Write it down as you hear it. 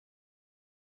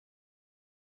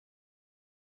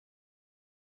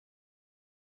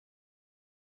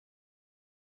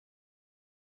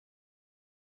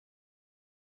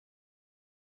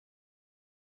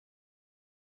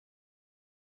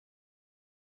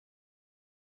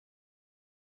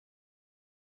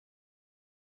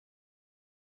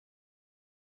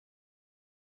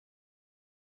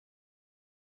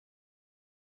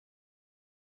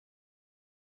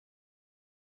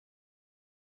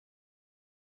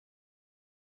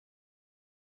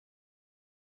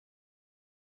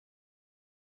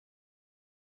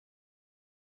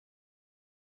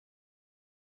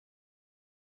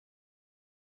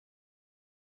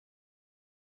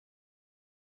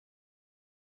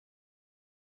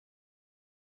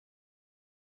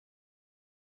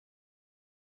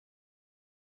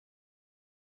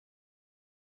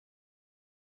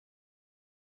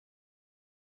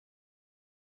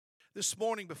This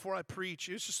morning before I preach,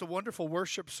 it was just a wonderful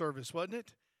worship service, wasn't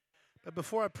it? But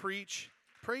before I preach,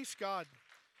 praise God.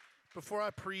 Before I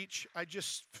preach, I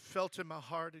just felt in my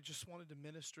heart, I just wanted to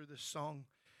minister this song,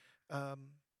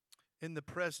 In the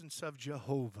Presence of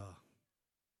Jehovah.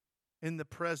 In the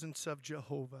Presence of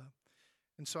Jehovah.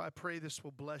 And so I pray this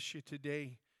will bless you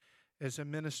today as I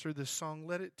minister this song.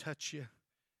 Let it touch you.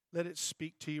 Let it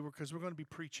speak to you, because we're going to be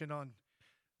preaching on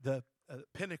the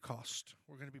Pentecost.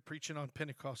 We're going to be preaching on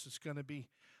Pentecost. It's going to be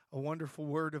a wonderful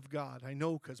word of God. I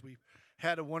know, because we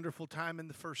had a wonderful time in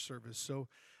the first service. So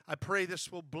I pray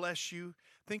this will bless you.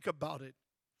 Think about it.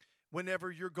 Whenever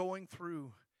you're going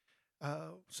through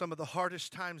some of the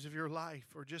hardest times of your life,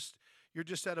 or you're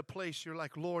just at a place you're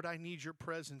like, Lord, I need your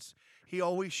presence. He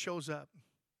always shows up.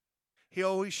 He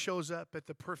always shows up at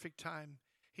the perfect time.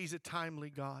 He's a timely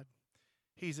God.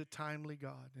 He's a timely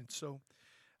God. And so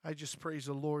I just praise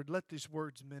the Lord. Let these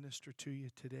words minister to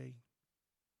you today.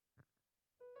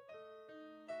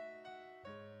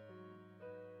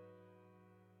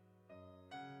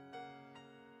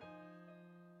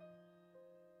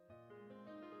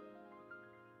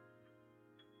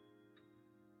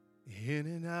 In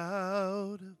and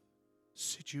out of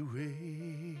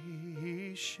situations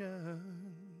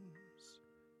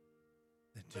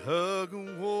that dug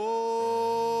a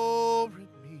war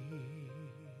at me,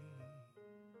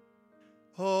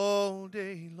 all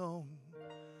day long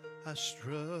I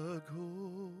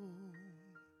struggle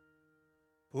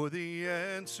for the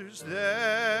answers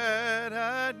that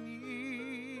I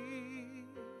need.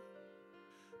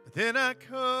 But then I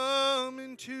come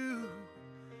into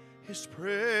His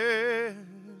presence,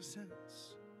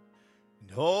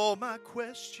 and all my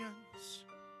questions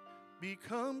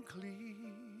become clear.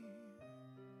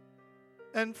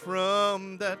 And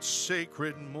from that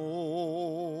sacred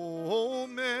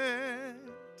moment,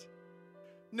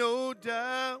 no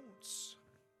doubts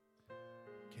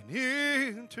can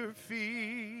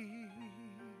interfere.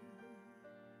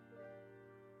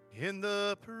 In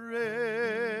the presence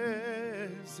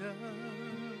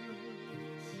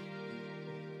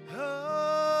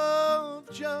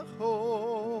of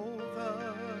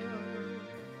Jehovah,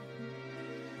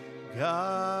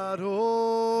 God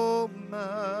Almighty,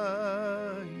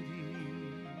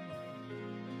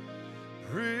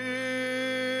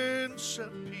 Prince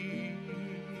of Peace,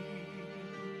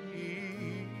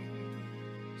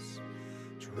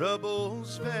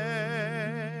 troubles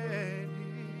vanish,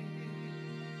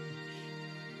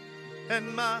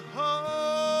 and my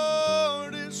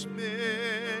heart is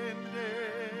mended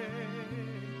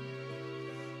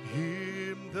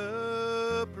in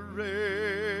the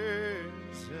presence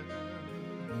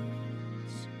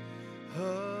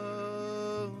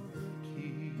of the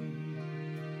King.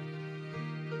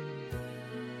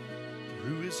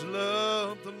 Through His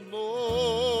love, the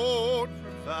Lord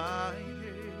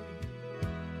provided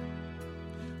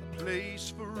a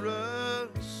place for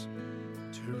us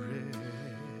to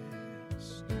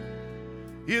rest.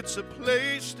 It's a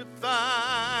place to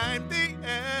find the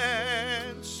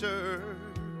answer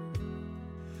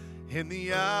in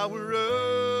the hour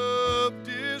of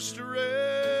distress.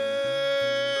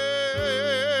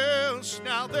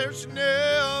 Now there's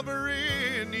never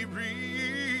any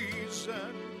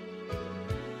reason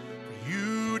for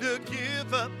you to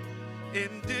give up in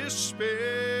despair.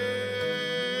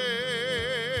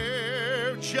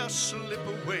 Just slip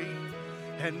away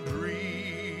and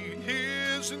breathe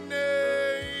His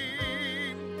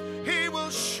name. He will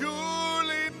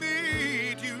surely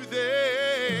meet you there.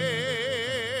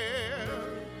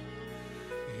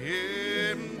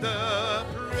 In the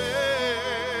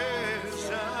presence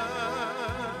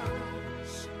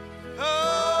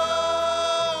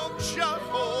of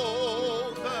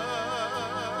Jehovah,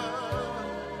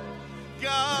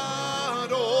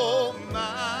 God Almighty,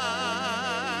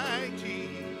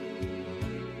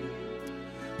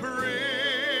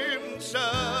 Prince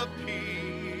of Peace,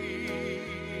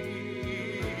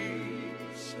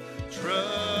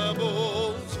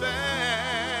 troubles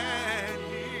vanish,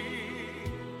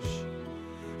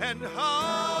 and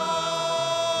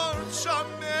hearts are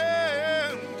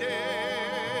mended.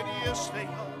 Yes, they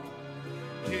are.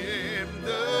 In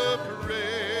the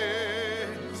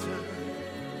presence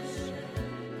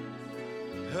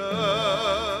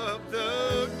of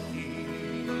the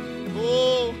King.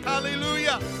 Oh,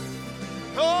 hallelujah.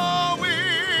 Oh, in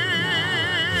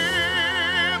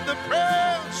the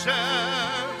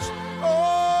presence of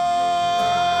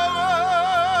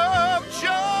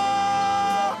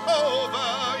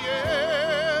Jehovah,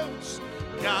 yes,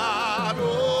 God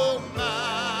Almighty,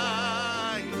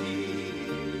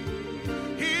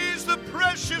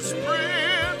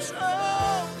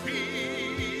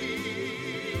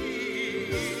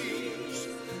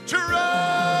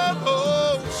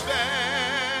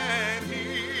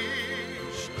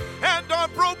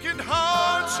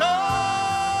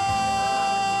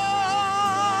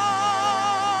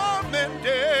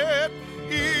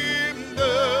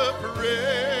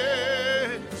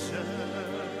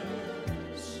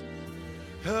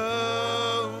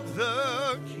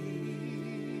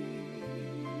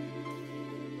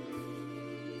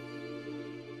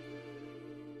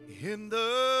 in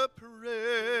the presence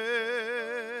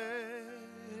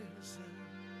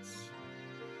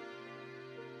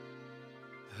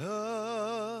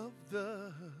of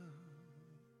the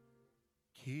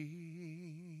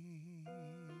King.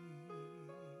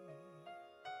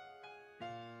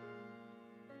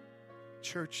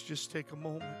 Church, just take a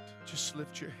moment. Just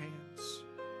lift your hands.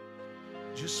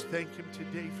 Just thank Him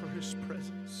today for His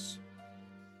presence.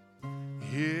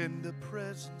 In the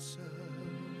presence of,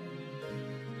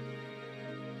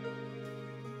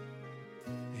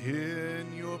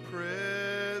 in your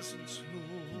presence,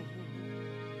 Lord,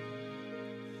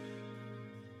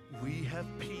 we have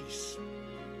peace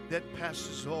that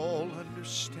passes all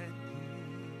understanding.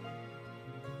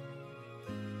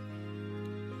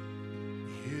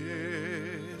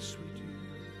 Yes, we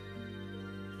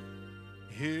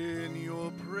do. In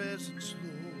your presence,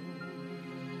 Lord,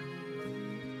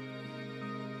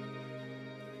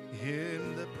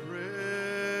 in the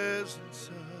presence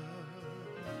of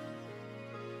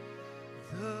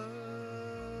the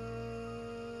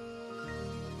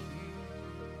King.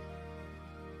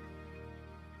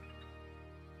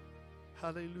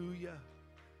 Hallelujah.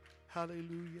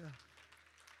 Hallelujah.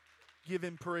 Give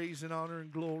Him praise and honor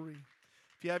and glory.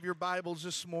 If you have your Bibles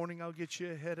this morning, I'll get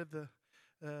you ahead of the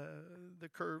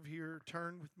curve here.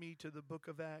 Turn with me to the book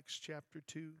of Acts, chapter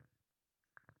 2.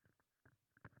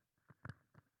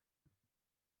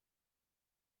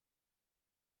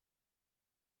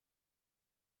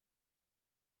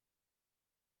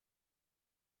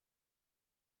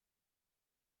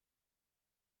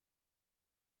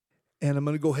 And I'm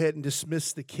going to go ahead and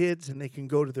dismiss the kids, and they can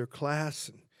go to their class.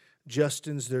 And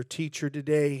Justin's their teacher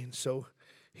today, and so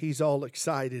he's all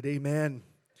excited. Amen.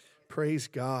 Praise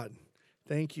God.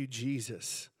 Thank you,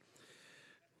 Jesus.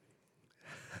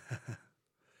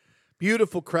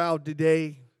 Beautiful crowd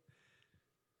today.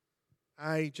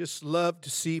 I just love to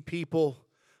see people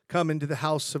come into the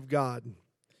house of God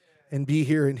and be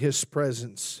here in His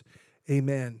presence.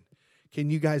 Amen.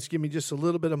 Can you guys give me just a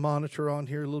little bit of monitor on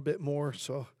here, a little bit more,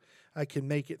 so I can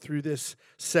make it through this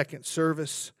second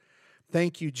service?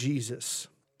 Thank you, Jesus.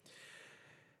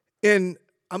 And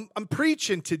I'm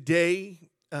preaching today,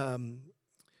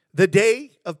 the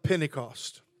day of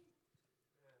Pentecost.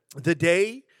 The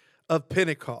day of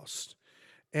Pentecost.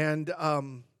 And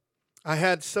I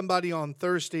had somebody on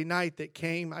Thursday night that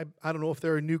came. I don't know if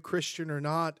they're a new Christian or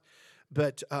not,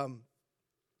 but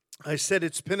I said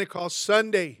it's Pentecost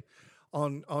Sunday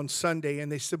on Sunday. And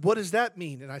they said, what does that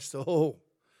mean? And I said, oh,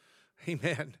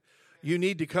 amen. You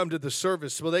need to come to the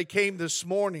service. Well, they came this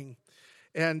morning,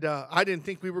 and I didn't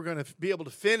think we were going to be able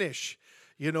to finish.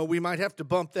 You know, we might have to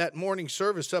bump that morning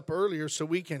service up earlier so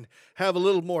we can have a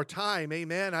little more time.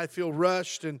 Amen. I feel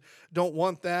rushed and don't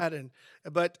want that.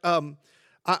 But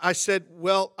I said,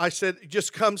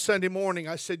 just come Sunday morning.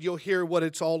 I said, you'll hear what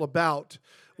it's all about,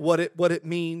 what it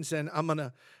means, and I'm going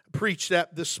to preach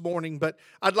that this morning. But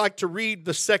I'd like to read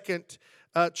the second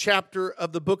chapter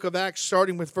of the book of Acts,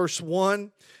 starting with verse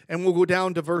 1, and we'll go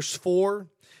down to verse 4,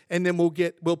 and then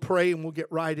we'll pray and we'll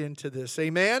get right into this.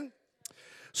 Amen?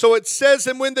 So it says,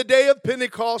 and when the day of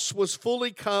Pentecost was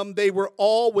fully come, they were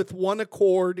all with one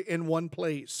accord in one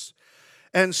place.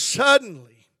 And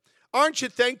suddenly, aren't you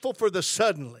thankful for the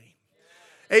suddenly?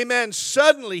 Amen.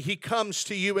 Suddenly He comes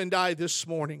to you and I this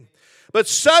morning. But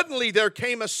suddenly there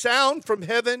came a sound from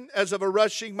heaven as of a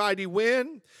rushing mighty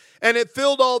wind, and it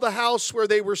filled all the house where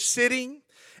they were sitting.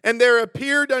 And there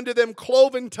appeared unto them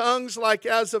cloven tongues like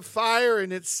as of fire,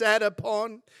 and it sat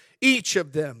upon each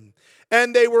of them.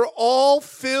 And they were all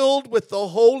filled with the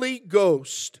Holy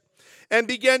Ghost, and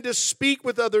began to speak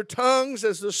with other tongues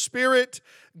as the Spirit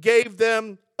gave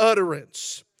them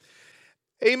utterance.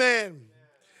 Amen.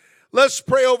 Let's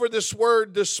pray over this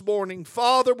word this morning.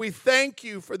 Father, we thank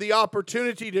you for the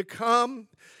opportunity to come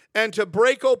and to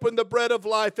break open the bread of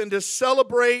life and to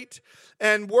celebrate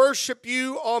and worship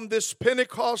you on this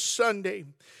Pentecost Sunday.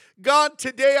 God,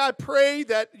 today I pray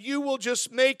that you will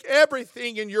just make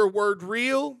everything in your word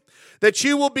real, that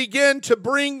you will begin to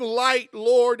bring light,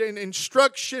 Lord, and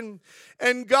instruction,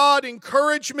 and God,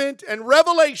 encouragement and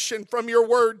revelation from your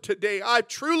word today. I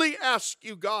truly ask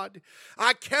you, God,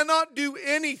 I cannot do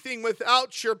anything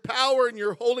without your power and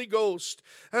your Holy Ghost.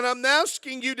 And I'm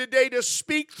asking you today to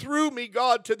speak through me,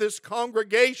 God, to this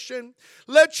congregation.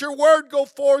 Let your word go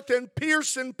forth and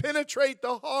pierce and penetrate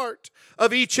the heart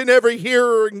of each and every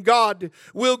hearer. And God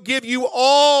will give you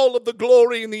all of the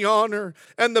glory and the honor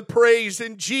and the praise.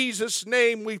 In Jesus'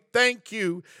 name we thank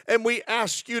you and we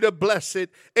ask you to bless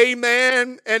it. Amen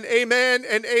and amen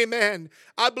and amen.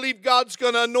 I believe God's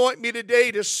going to anoint me today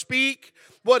to speak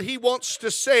what He wants to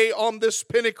say on this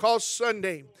Pentecost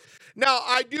Sunday. Now,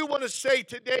 I do want to say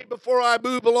today, before I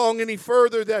move along any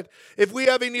further, that if we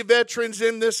have any veterans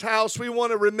in this house, we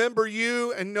want to remember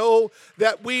you and know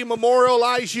that we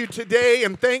memorialize you today,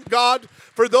 and thank God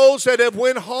for those that have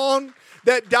went on,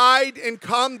 that died in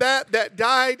combat, that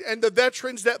died, and the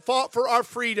veterans that fought for our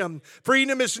freedom.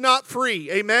 Freedom is not free.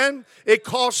 Amen? It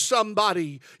costs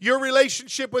somebody. Your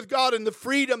relationship with God and the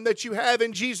freedom that you have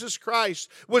in Jesus Christ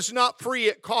was not free.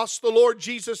 It cost the Lord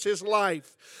Jesus his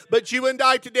life. But you and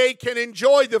I today can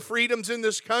enjoy the freedoms in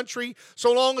this country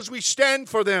so long as we stand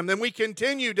for them, and we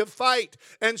continue to fight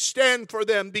and stand for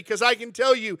them, because I can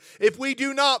tell you, if we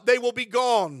do not, they will be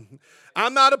gone.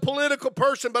 I'm not a political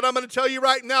person, but I'm going to tell you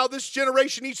right now, this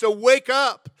generation needs to wake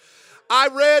up. I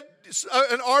read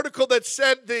an article that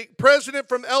said the president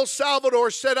from El Salvador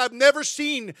said, I've never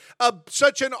seen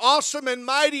such an awesome and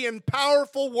mighty and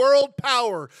powerful world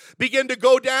power begin to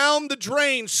go down the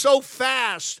drain so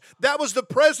fast. That was the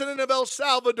president of El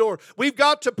Salvador. We've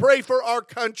got to pray for our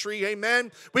country,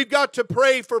 amen. We've got to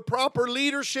pray for proper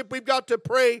leadership. We've got to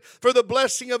pray for the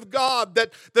blessing of God,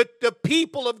 that the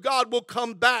people of God will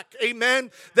come back,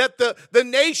 amen. That the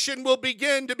nation will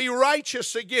begin to be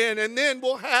righteous again, and then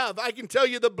we'll have, I can tell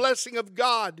you, the blessing of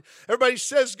God. Everybody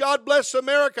says, God bless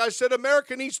America. I said,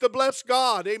 America needs to bless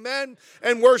God, amen,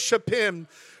 and worship him.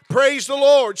 Praise the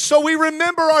Lord. So we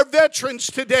remember our veterans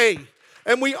today,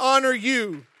 and we honor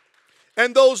you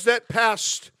and those that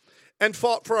passed and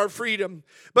fought for our freedom.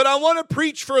 But I want to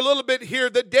preach for a little bit here,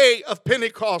 the day of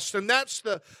Pentecost, and that's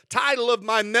the title of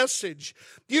my message.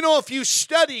 You know, if you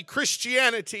study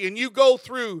Christianity and you go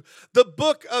through the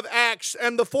book of Acts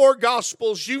and the four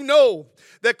Gospels, you know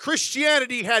that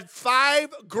Christianity had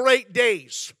 5 great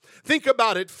days. Think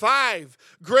about it, 5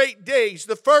 great days.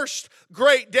 The first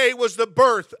great day was the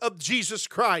birth of Jesus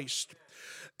Christ.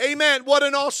 Amen. What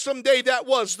an awesome day that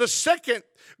was. The second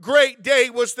great day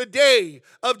was the day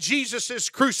of Jesus'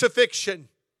 crucifixion.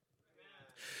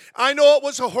 I know it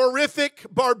was a horrific,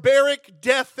 barbaric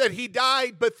death that he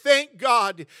died, but thank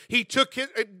God he took it.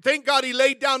 Thank God he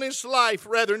laid down his life,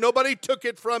 rather. Nobody took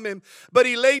it from him, but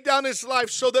he laid down his life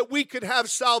so that we could have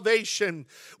salvation.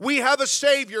 We have a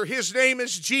Savior. His name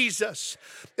is Jesus.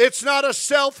 It's not a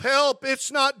self-help.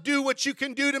 It's not do what you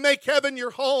can do to make heaven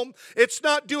your home. It's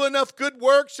not do enough good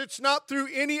works. It's not through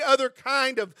any other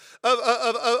kind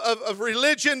of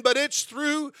religion, but it's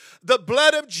through the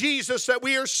blood of Jesus that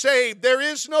we are saved. There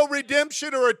is no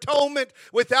redemption or atonement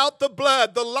without the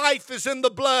blood. The life is in the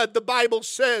blood, the Bible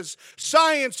says.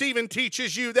 Science even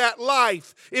teaches you that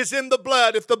life is in the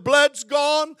blood. If the blood's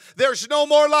gone, there's no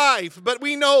more life. But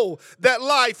we know that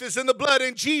life is in the blood,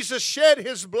 and Jesus shed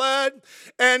his blood,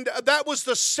 and that was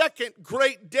the second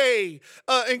great day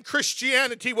in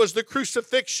Christianity, was the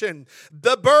crucifixion,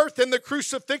 the birth and the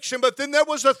crucifixion. But then there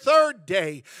was a third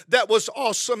day that was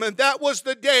awesome, and that was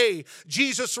the day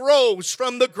Jesus rose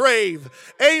from the grave.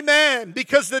 Amen.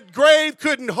 Because the grave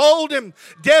couldn't hold him.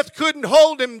 Death couldn't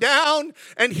hold him down.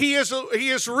 And he is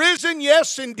risen,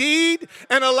 yes, indeed,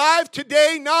 and alive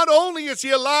today. Not only is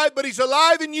he alive, but he's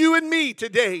alive in you and me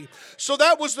today. So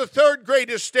that was the third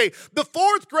greatest day. The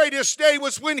fourth greatest day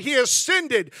was when he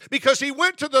ascended, because he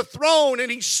went to the throne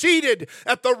and he's seated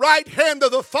at the right hand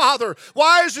of the Father.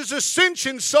 Why is his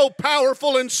ascension so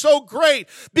powerful and so great?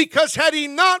 Because had he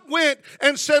not went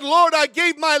and said, Lord, I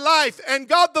gave my life, and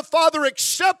God the Father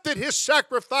accepted his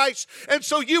sacrifice, and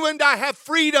so you and I have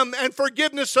freedom and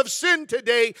forgiveness of sin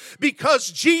today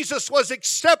because Jesus was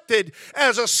accepted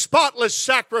as a spotless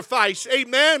sacrifice.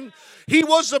 Amen. He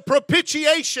was the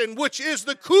propitiation, which is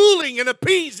the cooling and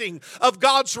appeasing of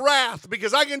God's wrath.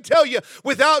 Because I can tell you,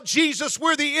 without Jesus,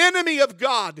 we're the enemy of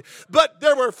God. But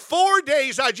there were 4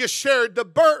 days I just shared: the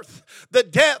birth, the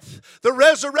death, the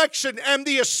resurrection, and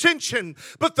the ascension.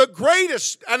 But the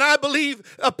greatest, and I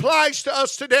believe applies to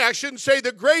us today, I shouldn't say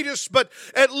the greatest, but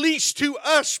at least to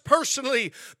us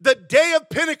personally, the day of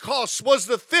Pentecost was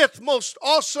the 5th most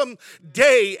awesome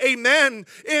day, amen,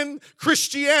 in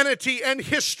Christianity and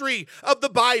history of the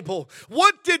Bible.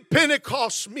 What did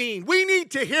Pentecost mean? We need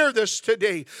to hear this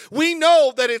today. We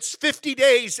know that it's 50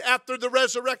 days after the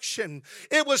resurrection.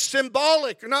 It was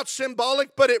symbolic, not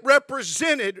symbolic, but it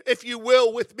represented, if you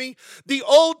will with me, the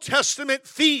Old Testament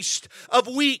Feast of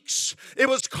Weeks. It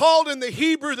was called in the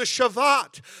Hebrew the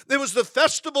Shavuot. It was the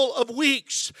Festival of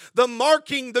Weeks, the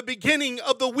marking the beginning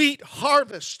of the wheat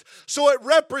harvest. So it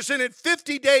represented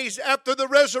 50 days after the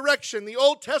resurrection. The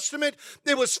Old Testament,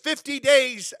 it was 50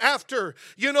 days after after,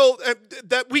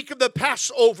 that week of the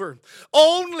Passover.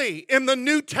 Only in the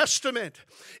New Testament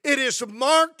it is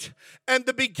marked and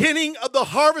the beginning of the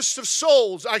harvest of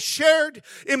souls. I shared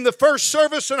in the first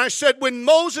service and I said when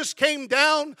Moses came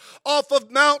down off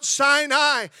of Mount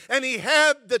Sinai and he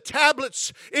had the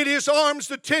tablets in his arms,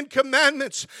 the 10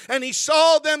 Commandments, and he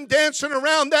saw them dancing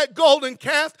around that golden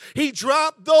calf, he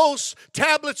dropped those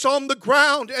tablets on the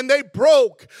ground and they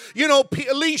broke.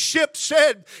 Lee Shipp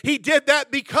said he did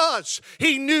that because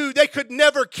he knew they could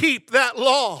never keep that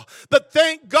law. But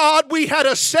thank God we had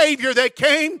a Savior that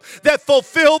came that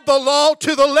fulfilled the law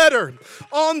to the letter.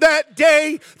 On that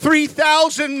day,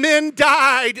 3,000 men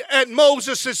died at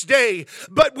Moses' day.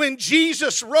 But when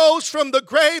Jesus rose from the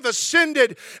grave,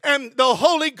 ascended, and the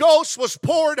Holy Ghost was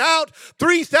poured out,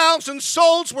 3,000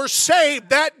 souls were saved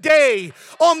that day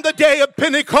on the day of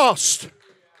Pentecost.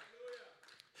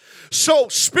 So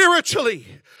spiritually,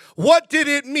 what did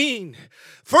it mean?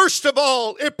 First of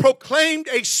all, it proclaimed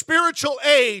a spiritual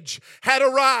age had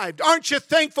arrived. Aren't you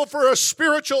thankful for a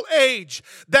spiritual age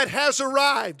that has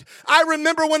arrived? I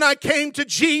remember when I came to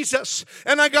Jesus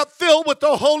and I got filled with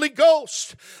the Holy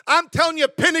Ghost. I'm telling you,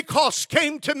 Pentecost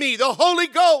came to me, the Holy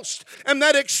Ghost, and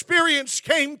that experience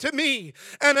came to me,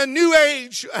 and a new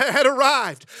age had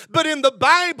arrived. But in the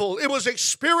Bible, it was a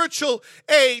spiritual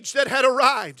age that had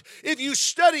arrived. If you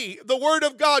study the Word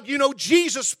of God,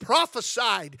 Jesus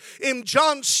prophesied in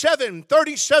John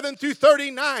 7:37 through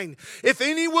 39. If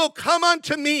any will come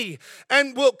unto me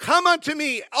and will come unto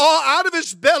me all out of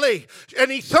his belly,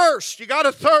 and he thirst, you got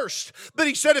to thirst. But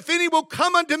he said, if any will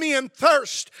come unto me and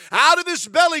thirst, out of his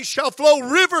belly shall flow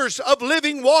rivers of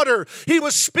living water. He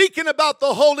was speaking about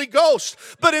the Holy Ghost.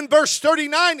 But in verse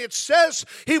 39, it says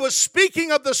he was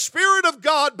speaking of the Spirit of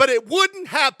God, but it wouldn't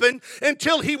happen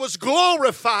until he was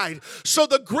glorified. So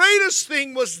the greatest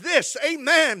thing was this,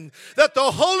 amen, that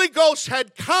the Holy Ghost had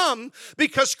come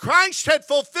because Christ had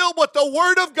fulfilled what the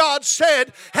Word of God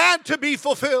said had to be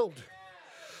fulfilled.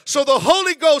 So the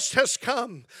Holy Ghost has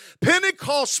come.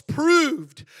 Pentecost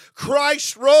proved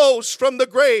Christ rose from the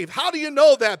grave. How do you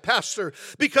know that, Pastor?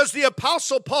 Because the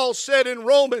Apostle Paul said in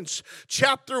Romans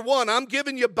chapter 1, I'm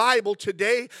giving you Bible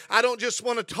today. I don't just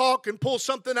want to talk and pull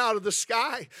something out of the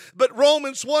sky. But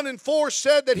Romans 1 and 4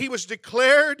 said that he was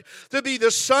declared to be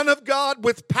the Son of God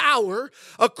with power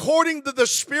according to the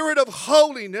Spirit of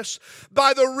holiness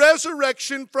by the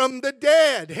resurrection from the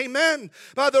dead. Amen.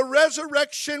 By the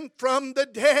resurrection from the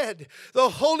dead. The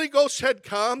Holy Ghost had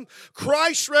come.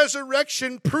 Christ's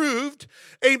resurrection proved,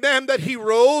 amen, that he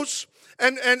rose.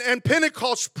 And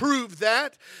Pentecost proved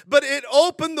that. But it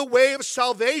opened the way of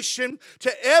salvation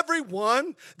to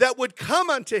everyone that would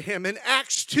come unto him. In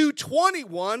Acts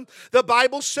 2:21, the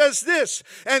Bible says this,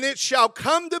 and it shall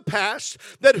come to pass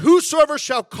that whosoever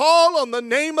shall call on the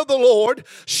name of the Lord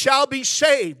shall be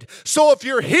saved. So if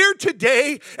you're here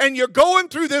today and you're going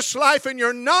through this life and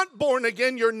you're not born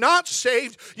again, you're not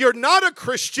saved, you're not a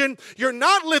Christian, you're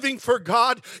not living for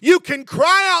God, you can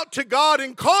cry out to God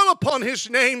and call upon his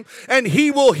name, and he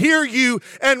will hear you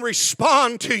and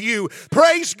respond to you.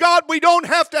 Praise God, we don't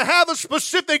have to have a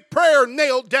specific prayer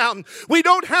nailed down. We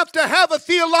don't have to have a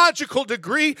theological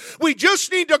degree. We just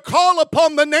need to call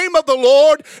upon the name of the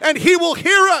Lord and he will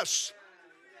hear us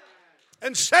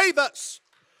and save us.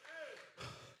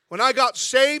 When I got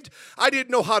saved, I didn't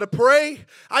know how to pray.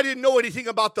 I didn't know anything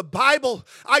about the Bible.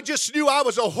 I just knew I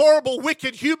was a horrible,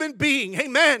 wicked human being.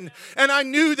 Amen. And I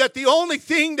knew that the only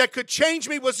thing that could change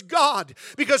me was God,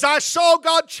 because I saw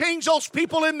God change those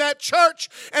people in that church.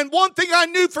 And one thing I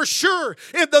knew for sure,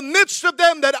 in the midst of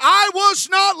them, that I was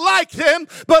not like them,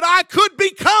 but I could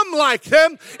become like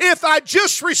them if I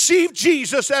just received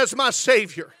Jesus as my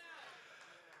Savior.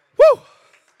 Woo!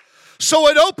 So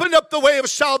it opened up the way of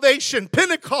salvation.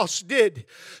 Pentecost did.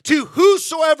 To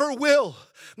whosoever will.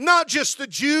 Not just the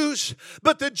Jews,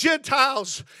 but the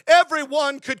Gentiles.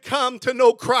 Everyone could come to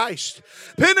know Christ.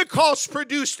 Pentecost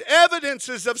produced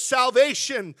evidences of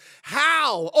salvation.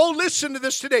 How? Oh, listen to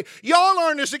this today. Y'all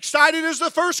aren't as excited as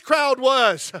the first crowd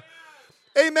was.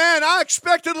 Amen. I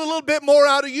expected a little bit more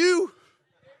out of you.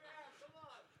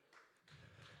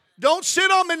 Don't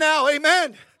sit on me now.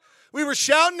 Amen. We were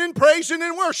shouting and praising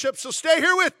and worship, so stay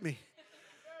here with me.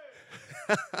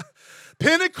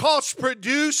 Pentecost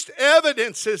produced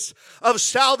evidences of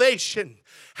salvation.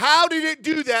 How did it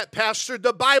do that, Pastor?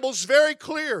 The Bible's very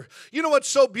clear. You know what's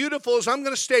so beautiful is I'm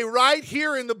going to stay right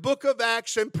here in the book of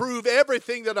Acts and prove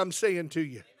everything that I'm saying to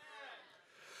you.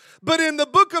 But in the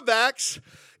book of Acts,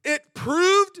 it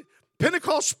proved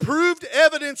Pentecost proved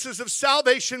evidences of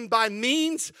salvation by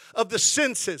means of the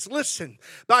senses. Listen,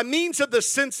 by means of the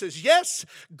senses. Yes,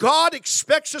 God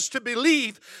expects us to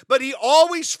believe, but He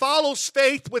always follows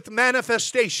faith with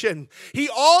manifestation. He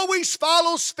always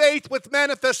follows faith with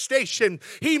manifestation.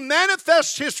 He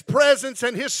manifests His presence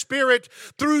and His Spirit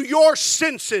through your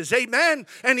senses. Amen?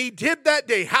 And He did that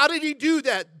day. How did He do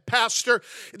that, Pastor?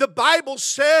 The Bible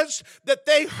says that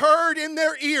they heard in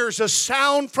their ears a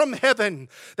sound from heaven.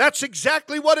 That's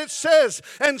exactly what it says.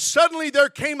 And suddenly there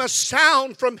came a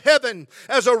sound from heaven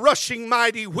as a rushing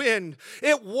mighty wind.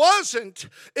 It was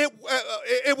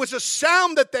a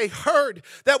sound that they heard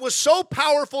that was so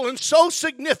powerful and so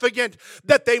significant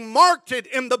that they marked it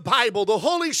in the Bible. The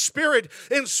Holy Spirit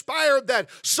inspired that.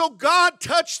 So God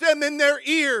touched them in their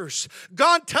ears.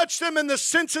 God touched them in the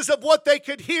senses of what they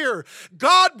could hear.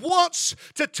 God wants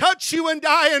to touch you and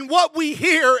I in what we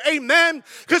hear. Amen?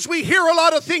 Because we hear a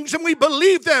lot of things and we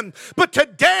believe them. But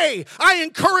today, I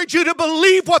encourage you to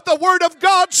believe what the Word of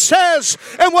God says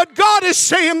and what God is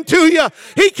saying to you.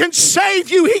 He can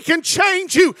save you. He can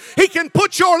change you. He can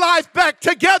put your life back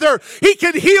together. He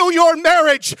can heal your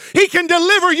marriage. He can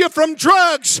deliver you from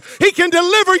drugs. He can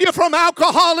deliver you from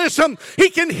alcoholism. He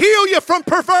can heal you from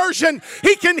perversion.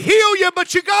 He can heal you,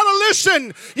 but you got to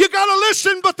listen. You got to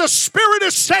listen, but the Spirit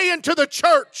is saying to the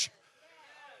church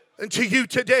and to you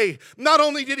today, not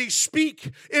only did He speak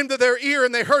into their ear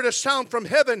and they heard a sound from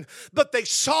heaven, but they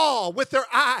saw with their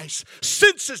eyes.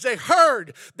 Senses, they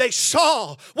heard, they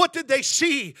saw. What did they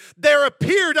see? There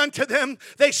appeared unto them,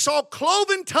 they saw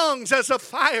cloven tongues as of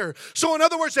fire. So in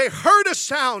other words, they heard a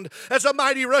sound as a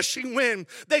mighty rushing wind.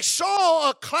 They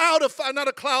saw a cloud of fire, not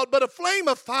a cloud, but a flame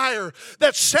of fire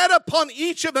that sat upon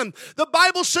each of them. The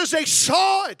Bible says they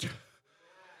saw it.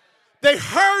 They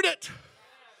heard it.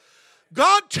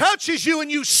 God touches you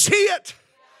and you see it.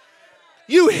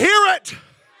 You hear it.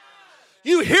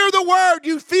 You hear the word.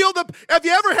 You feel the... Have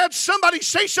you ever had somebody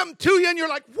say something to you and you're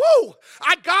like, whoa,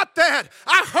 I got that.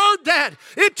 I heard that.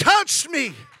 It touched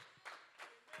me.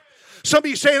 Some of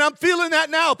you saying, I'm feeling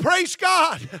that now. Praise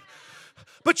God.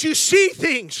 But you see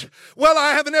things. Well,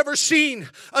 I haven't ever seen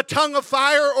a tongue of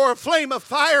fire or a flame of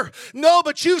fire. No,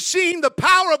 but you've seen the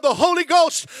power of the Holy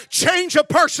Ghost change a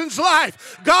person's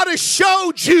life. God has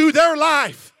showed you their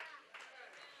life.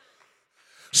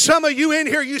 Some of you in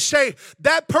here, you say,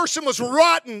 that person was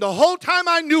rotten the whole time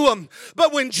I knew them.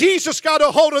 But when Jesus got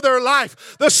a hold of their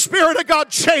life, the Spirit of God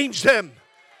changed them.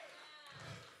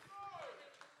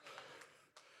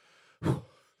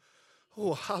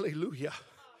 Oh, hallelujah.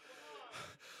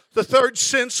 The third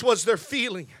sense was their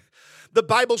feeling. The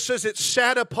Bible says it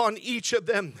sat upon each of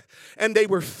them, and they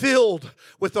were filled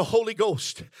with the Holy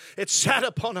Ghost. It sat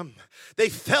upon them. They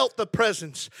felt the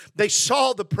presence. They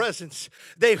saw the presence.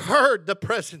 They heard the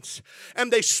presence.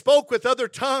 And they spoke with other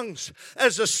tongues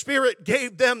as the Spirit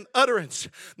gave them utterance.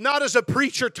 Not as a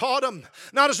preacher taught them.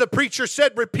 Not as a preacher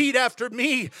said, repeat after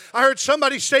me. I heard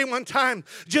somebody say one time,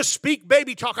 just speak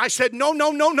baby talk. I said, no.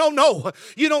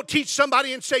 You don't teach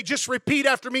somebody and say, just repeat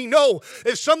after me. No.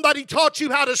 If somebody taught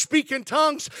you how to speak in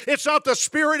tongues, it's not the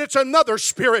Spirit, it's another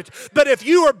spirit. But if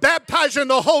you are baptized in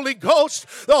the Holy Ghost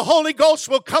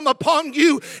will come upon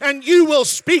you and you will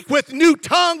speak with new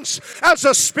tongues as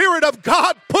the Spirit of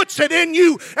God puts it in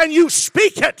you and you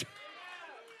speak it.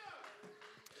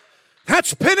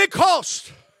 That's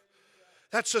Pentecost.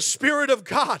 That's the Spirit of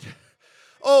God.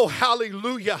 Oh,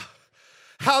 hallelujah.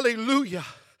 Hallelujah.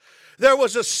 There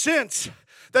was a sense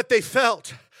that they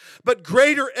felt, but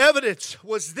greater evidence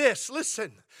was this.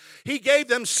 Listen. He gave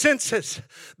them senses,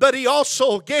 but He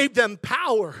also gave them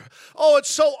power. Oh, it's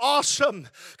so awesome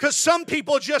because some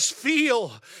people just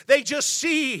feel, they just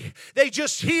see, they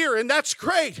just hear, and that's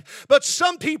great. But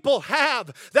some people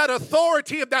have that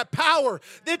authority of that power.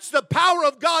 It's the power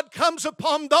of God comes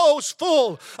upon those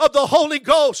full of the Holy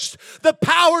Ghost. The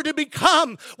power to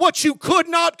become what you could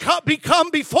not become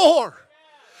before.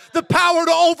 The power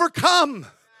to overcome.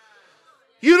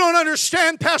 You don't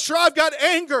understand, Pastor. I've got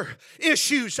anger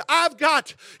issues. I've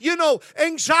got,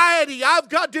 anxiety. I've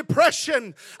got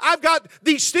depression. I've got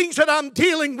these things that I'm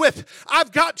dealing with.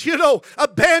 I've got,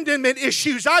 abandonment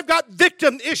issues. I've got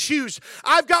victim issues.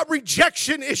 I've got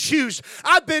rejection issues.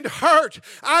 I've been hurt.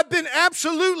 I've been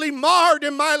absolutely marred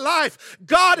in my life.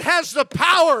 God has the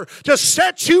power to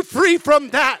set you free from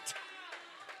that.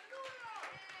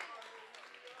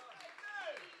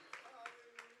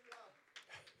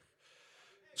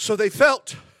 So they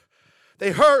felt, they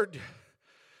heard,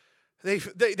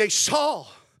 they saw.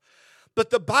 But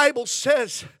the Bible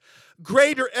says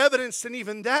greater evidence than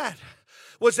even that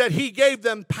was that He gave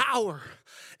them power.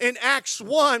 In Acts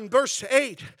 1, verse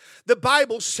 8, the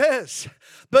Bible says,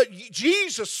 but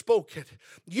Jesus spoke it.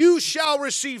 You shall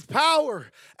receive power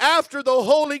after the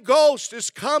Holy Ghost is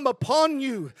come upon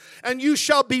you, and you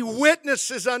shall be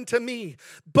witnesses unto me,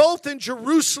 both in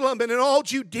Jerusalem and in all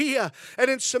Judea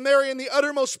and in Samaria and the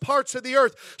uttermost parts of the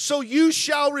earth. So you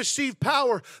shall receive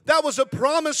power. That was a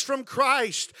promise from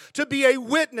Christ to be a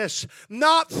witness,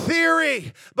 not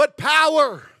theory, but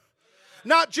power.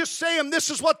 Not just saying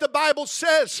this is what the Bible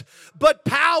says, but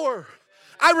power.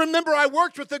 I remember I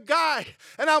worked with a guy,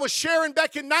 and I was sharing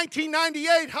back in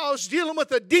 1998 how I was dealing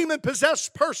with a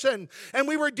demon-possessed person, and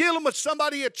we were dealing with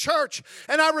somebody at church,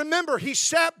 and I remember he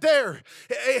sat there.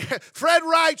 Fred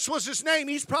Wrights was his name.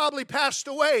 He's probably passed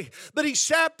away, but he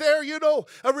sat there,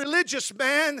 a religious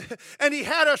man, and he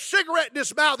had a cigarette in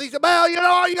his mouth. He said, well,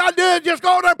 all you got to do is just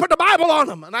go there and put the Bible on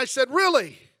him. And I said,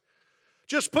 really?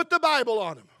 Just put the Bible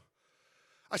on him.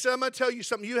 I said, I'm going to tell you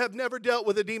something. You have never dealt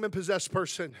with a demon-possessed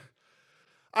person.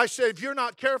 I said, if you're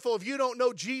not careful, if you don't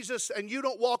know Jesus and you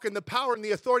don't walk in the power and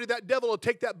the authority, that devil will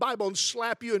take that Bible and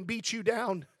slap you and beat you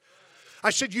down. I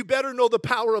said, you better know the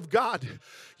power of God.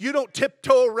 You don't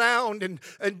tiptoe around and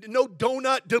no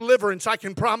donut deliverance. I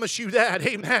can promise you that.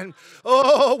 Amen.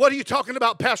 Oh, what are you talking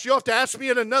about, Pastor? You'll have to ask me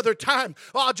at another time.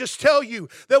 Oh, I'll just tell you,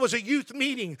 there was a youth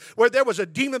meeting where there was a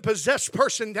demon-possessed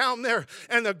person down there,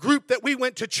 and the group that we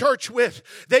went to church with,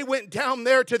 they went down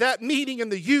there to that meeting in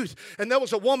the youth, and there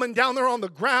was a woman down there on the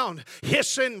ground,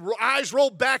 hissing, eyes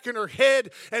rolled back in her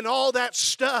head, and all that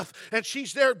stuff, and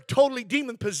she's there totally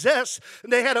demon-possessed,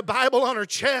 and they had a Bible on her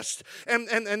chest, and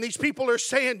these people are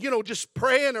saying, just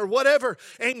praying or whatever,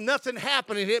 ain't nothing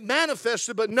happening. It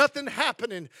manifested, but nothing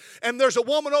happening. And there's a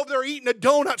woman over there eating a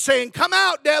donut saying, come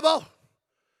out, devil.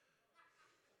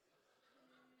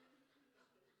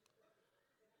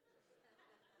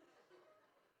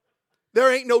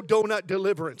 There ain't no donut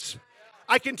deliverance.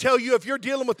 I can tell you, if you're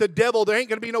dealing with the devil, there ain't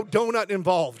going to be no donut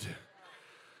involved.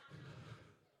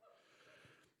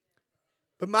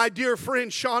 But my dear friend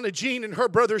Shauna Jean and her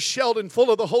brother Sheldon, full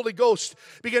of the Holy Ghost,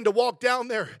 began to walk down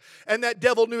there. And that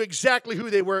devil knew exactly who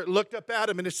they were. It looked up at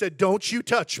him and it said, don't you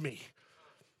touch me.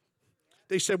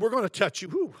 They said, we're going to touch you.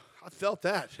 Ooh, I felt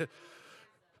that.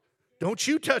 Don't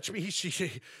you touch me.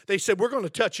 They said, we're going to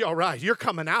touch you all right. You're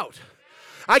coming out.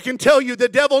 I can tell you the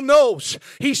devil knows.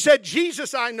 He said,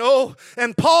 Jesus I know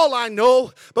and Paul I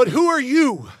know, but who are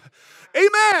you?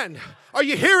 Amen. Are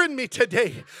you hearing me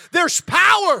today? There's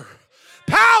power.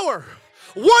 Power,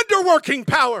 wonder-working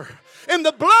power in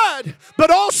the blood,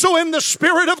 but also in the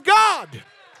Spirit of God.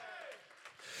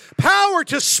 Power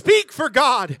to speak for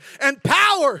God and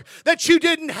power that you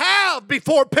didn't have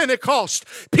before Pentecost.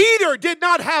 Peter did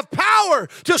not have power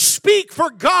to speak for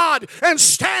God and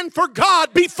stand for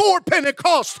God before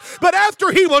Pentecost. But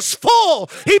after he was full,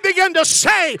 he began to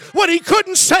say what he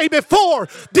couldn't say before.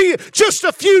 Just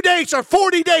a few days or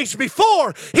 40 days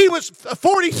before,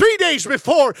 43 days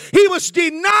before, he was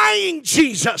denying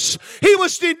Jesus. He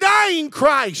was denying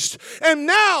Christ. And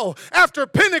now, after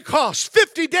Pentecost,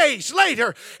 50 days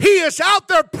later, he is out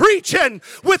there preaching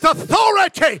with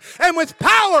authority and with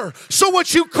power. So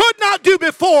what you could not do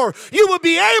before, you will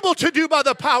be able to do by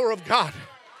the power of God.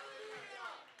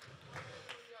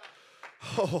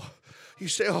 Oh, you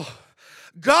say, oh,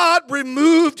 God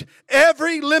removed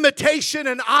every limitation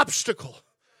and obstacle.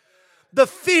 The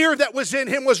fear that was in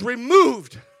him was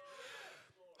removed.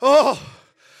 Oh,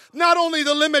 not only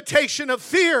the limitation of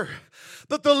fear,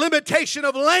 but the limitation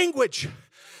of language.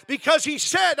 Because he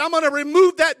said, I'm going to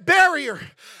remove that barrier.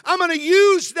 I'm going to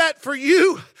use that for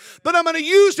you. But I'm going to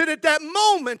use it at that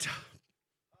moment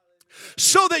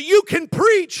so that you can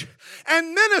preach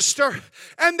and minister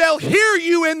and they'll hear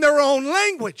you in their own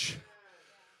language.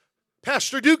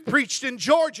 Pastor Duke preached in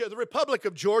Georgia, the Republic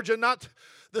of Georgia, not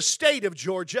the state of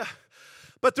Georgia,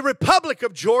 but the Republic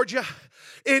of Georgia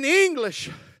in English.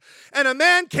 And a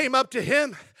man came up to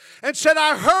him and said,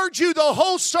 I heard you the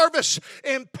whole service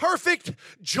in perfect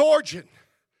Georgian.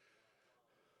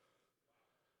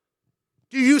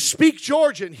 Do you speak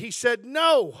Georgian? He said,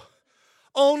 no,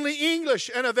 only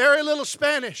English and a very little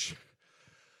Spanish.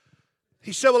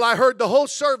 He said, well, I heard the whole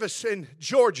service in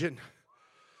Georgian.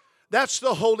 That's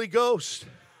the Holy Ghost.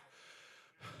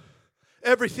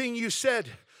 Everything you said.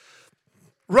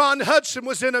 Ron Hudson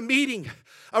was in a meeting,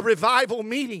 a revival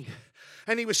meeting,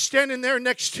 and he was standing there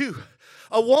next to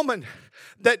a woman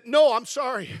No, I'm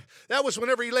sorry. That was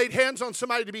whenever he laid hands on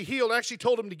somebody to be healed. I actually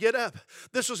told him to get up.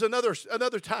 This was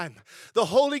another time. The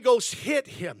Holy Ghost hit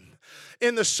him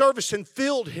in the service and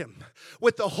filled him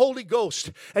with the Holy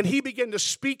Ghost. And he began to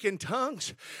speak in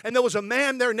tongues. And there was a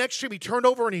man there next to him. He turned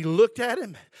over and he looked at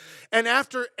him. And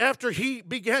after he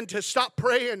began to stop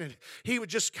praying and he would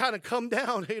just kind of come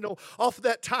down, off of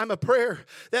that time of prayer,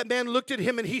 that man looked at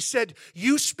him and he said,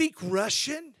 "You speak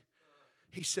Russian?"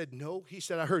 He said, "No." He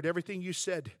said, "I heard everything you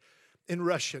said in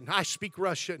Russian. I speak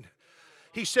Russian."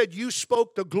 He said, "You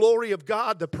spoke the glory of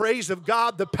God, the praise of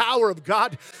God, the power of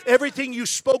God. Everything you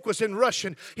spoke was in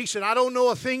Russian." He said, "I don't know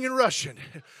a thing in Russian.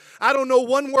 I don't know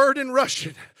one word in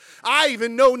Russian. I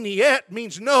even know niet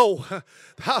means no."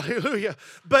 Hallelujah.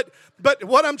 But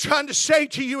what I'm trying to say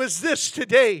to you is this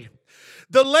today.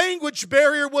 The language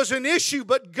barrier was an issue,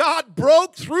 but God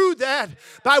broke through that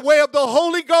by way of the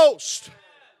Holy Ghost.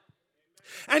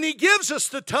 And He gives us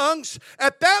the tongues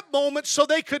at that moment so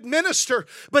they could minister.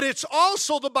 But it's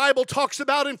also, the Bible talks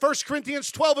about in 1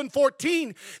 Corinthians 12 and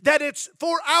 14, that it's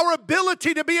for our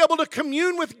ability to be able to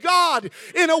commune with God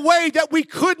in a way that we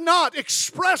could not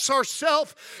express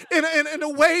ourselves in a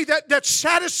way that's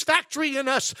satisfactory in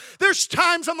us. There's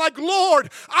times I'm like,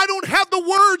 "Lord, I don't have the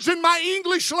words in my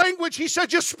English language." He said,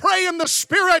 "Just pray in the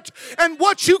Spirit. And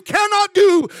what you cannot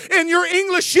do in your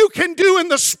English, you can do in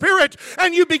the Spirit."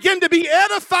 And you begin to be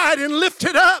edified and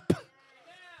lifted up.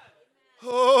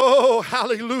 Oh,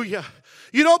 hallelujah.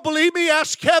 You don't believe me?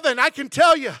 Ask Kevin. I can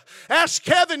tell you. Ask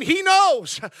Kevin. He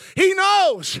knows. He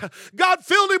knows. God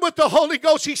filled him with the Holy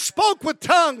Ghost. He spoke with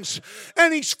tongues.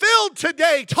 And he's filled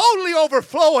today, totally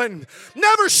overflowing.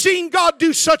 Never seen God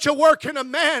do such a work in a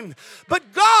man.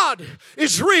 But God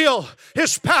is real.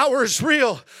 His power is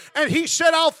real. And He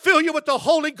said, "I'll fill you with the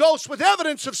Holy Ghost with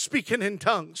evidence of speaking in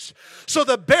tongues." So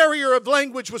the barrier of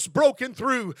language was broken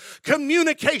through.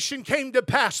 Communication came to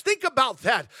pass. Think about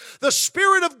that. The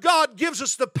Spirit of God gives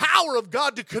us the power of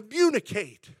God to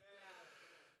communicate.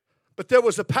 But there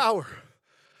was a power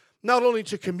not only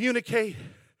to communicate,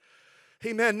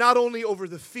 amen, not only over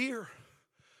the fear,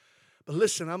 but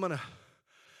listen, I'm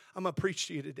gonna preach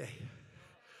to you today.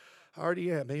 I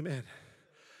already am, amen.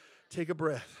 Take a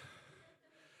breath.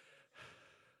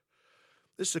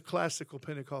 This is a classical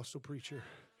Pentecostal preacher.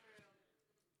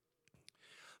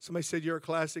 Somebody said, "You're a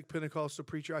classic Pentecostal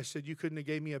preacher." I said, "You couldn't have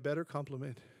gave me a better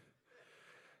compliment."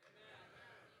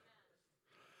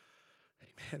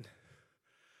 Amen.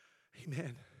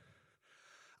 Amen.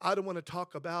 I don't want to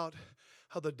talk about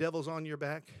how the devil's on your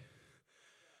back.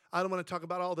 I don't want to talk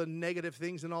about all the negative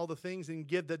things and all the things and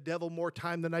give the devil more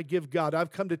time than I give God.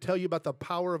 I've come to tell you about the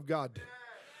power of God.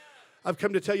 I've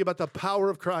come to tell you about the power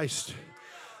of Christ.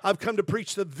 I've come to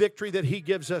preach the victory that He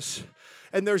gives us.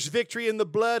 And there's victory in the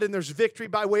blood and there's victory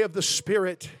by way of the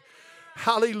Spirit.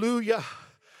 Hallelujah.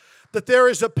 That there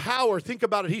is a power. Think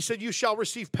about it. He said, "You shall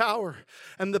receive power,"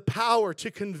 and the power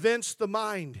to convince the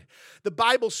mind. The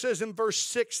Bible says in verse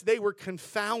 6, they were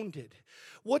confounded.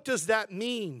 What does that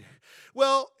mean?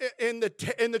 Well, in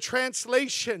the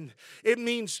translation, it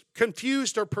means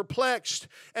confused or perplexed.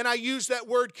 And I use that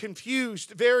word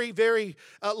confused very, very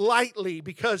lightly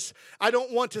because I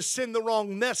don't want to send the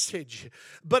wrong message.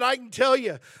 But I can tell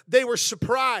you, they were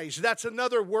surprised. That's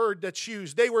another word that's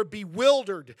used. They were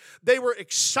bewildered. They were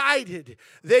excited.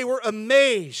 They were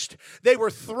amazed. They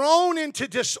were thrown into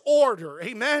disorder.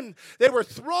 Amen. They were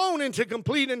thrown into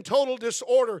complete and total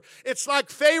disorder. It's like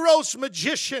Pharaoh's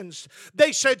magicians.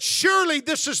 They said, "Surely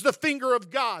this is the finger of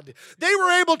God." They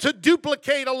were able to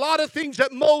duplicate a lot of things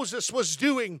that Moses was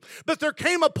doing. But there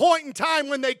came a point in time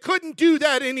when they couldn't do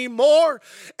that anymore.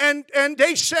 And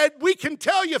they said, "We can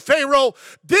tell you, Pharaoh,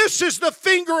 this is the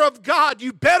finger of God.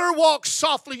 You better walk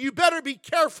softly. You better be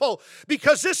careful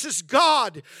because this is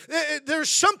God." There's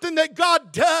something that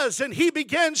God does, and He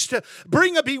begins to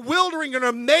bring a bewildering and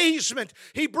amazement.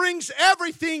 He brings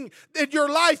everything in your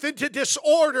life into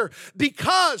disorder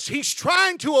because He's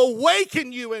trying to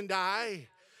awaken you and I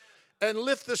and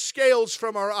lift the scales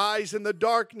from our eyes in the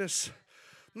darkness.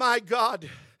 My God,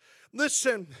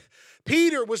 listen,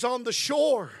 Peter was on the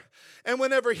shore. And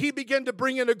whenever he began to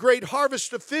bring in a great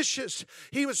harvest of fishes,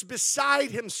 he was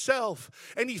beside himself.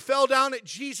 And he fell down at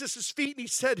Jesus' feet and he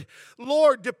said,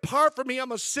 "Lord, depart from me.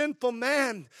 I'm a sinful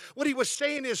man." What he was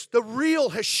saying is, the real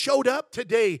has showed up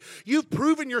today. You've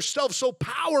proven yourself so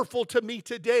powerful to me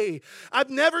today. I've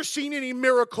never seen any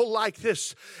miracle like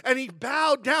this. And he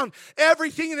bowed down.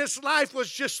 Everything in his life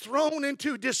was just thrown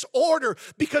into disorder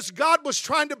because God was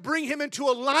trying to bring him into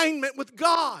alignment with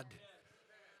God.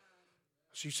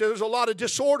 She said, "There's a lot of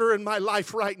disorder in my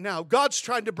life right now." God's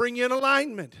trying to bring you in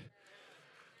alignment.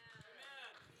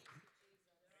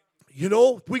 You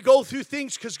know, we go through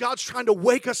things because God's trying to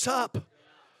wake us up.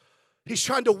 He's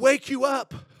trying to wake you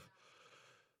up.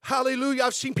 Hallelujah.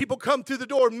 I've seen people come through the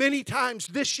door many times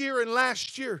this year and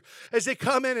last year as they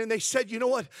come in and they said, you know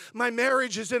what? My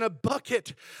marriage is in a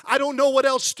bucket. I don't know what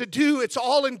else to do. It's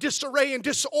all in disarray and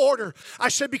disorder. I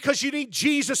said, because you need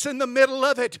Jesus in the middle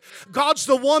of it. God's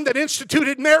the one that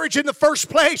instituted marriage in the first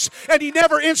place, and He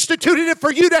never instituted it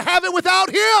for you to have it without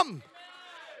Him.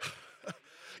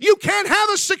 You can't have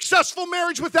a successful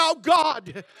marriage without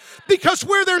God. Because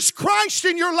where there's Christ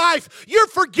in your life, you're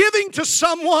forgiving to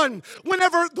someone.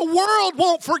 Whenever the world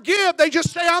won't forgive, they just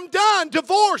say, I'm done,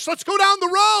 divorce, let's go down the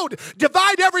road,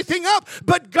 divide everything up.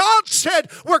 But God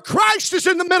said, where Christ is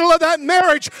in the middle of that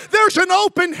marriage, there's an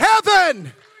open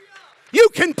heaven. You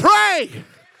can pray.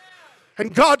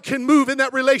 And God can move in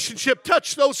that relationship,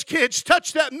 touch those kids,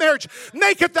 touch that marriage,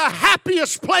 make it the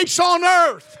happiest place on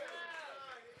earth.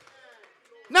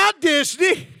 Not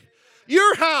Disney,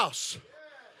 your house.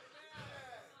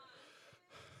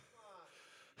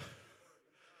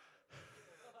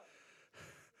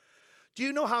 Do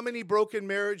you know how many broken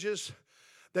marriages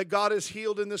that God has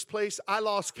healed in this place? I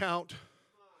lost count.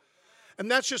 And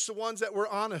that's just the ones that were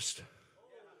honest.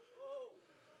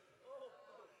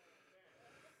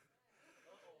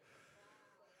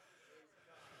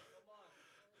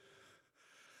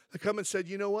 They come and said,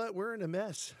 you know what? We're in a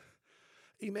mess.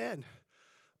 Amen.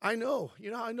 I know.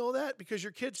 You know how I know that? Because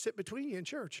your kids sit between you in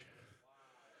church.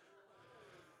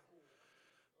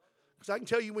 Because I can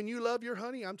tell you when you love your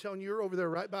honey, I'm telling you, you're over there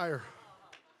right by her.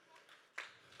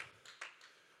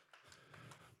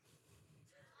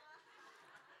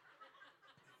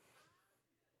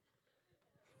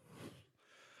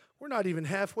 We're not even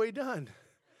halfway done.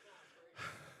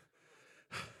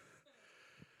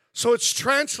 So it's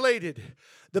translated,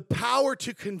 the power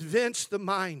to convince the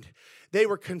mind. They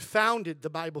were confounded, the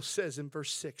Bible says in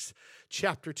verse 6,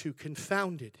 chapter 2,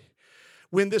 confounded.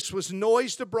 When this was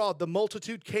noised abroad, the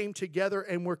multitude came together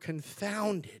and were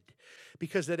confounded,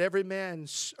 because that every man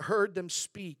heard them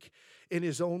speak in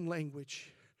his own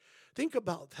language. Think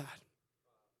about that.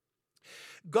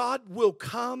 God will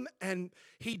come and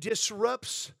He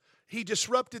disrupted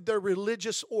their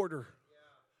religious order.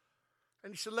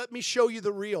 And He said, let me show you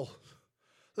the real.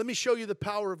 Let me show you the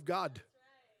power of God.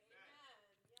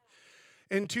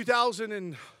 In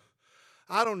 13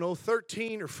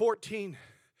 or 14,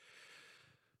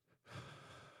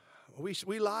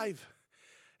 we live.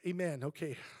 Amen.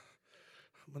 Okay.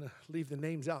 I'm going to leave the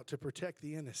names out to protect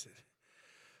the innocent.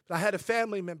 But I had a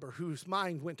family member whose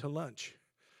mind went to lunch.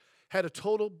 Had a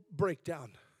total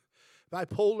breakdown.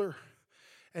 Bipolar.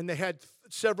 And they had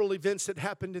several events that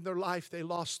happened in their life. They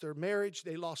lost their marriage.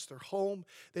 They lost their home.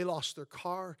 They lost their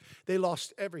car. They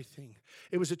lost everything.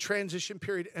 It was a transition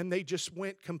period, and they just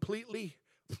went completely,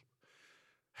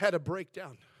 had a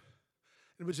breakdown.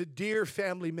 It was a dear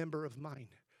family member of mine.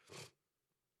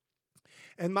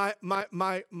 And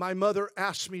my mother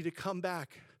asked me to come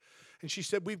back. And she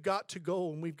said, we've got to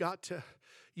go, and we've got to,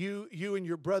 you and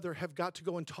your brother have got to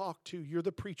go and talk to, you're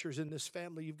the preachers in this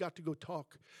family. You've got to go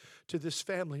talk to this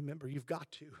family member. You've got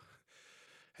to.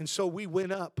 And so we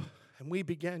went up and we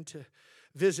began to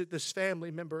visit this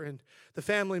family member. And the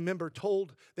family member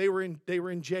told they were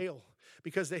in jail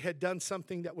because they had done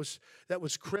something that was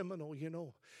criminal, you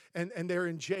know. And they're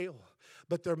in jail,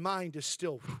 but their mind is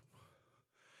still.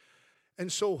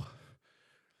 And so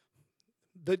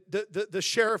the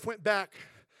sheriff went back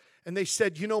and they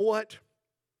said, you know what?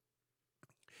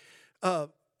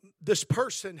 This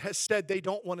person has said they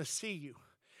don't want to see you.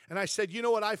 And I said, you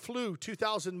know what? I flew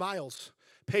 2,000 miles,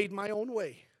 paid my own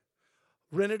way,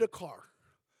 rented a car.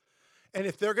 And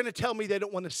if they're going to tell me they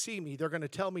don't want to see me, they're going to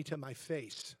tell me to my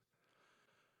face.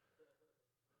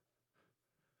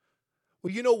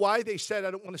 Well, you know why they said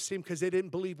I don't want to see them? Because they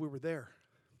didn't believe we were there.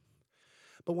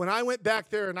 But when I went back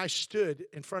there and I stood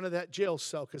in front of that jail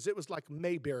cell, because it was like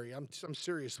Mayberry, I'm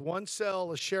serious, one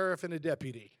cell, a sheriff, and a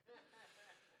deputy.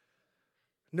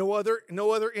 No other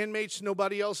inmates,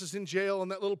 nobody else is in jail in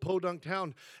that little podunk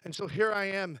town. And so here I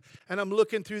am, and I'm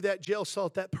looking through that jail cell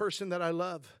at that person that I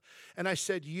love. And I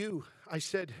said,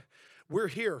 we're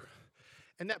here.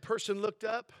 And that person looked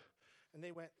up, and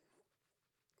they went.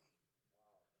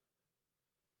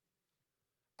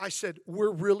 I said,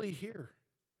 we're really here.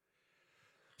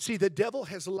 See, the devil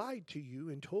has lied to you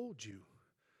and told you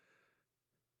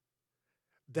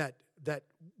that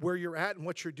where you're at and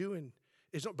what you're doing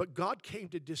is not, but God came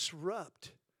to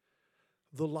disrupt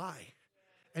the lie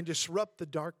and disrupt the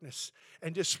darkness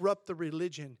and disrupt the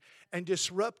religion and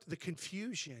disrupt the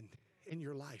confusion in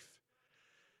your life.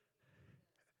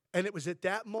 And it was at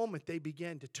that moment they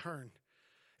began to turn.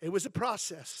 It was a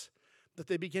process, that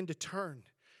they began to turn.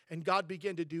 And God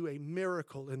began to do a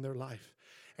miracle in their life.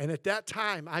 And at that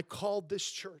time, I called this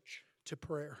church to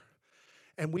prayer.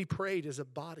 And we prayed as a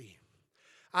body.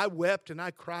 I wept and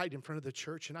I cried in front of the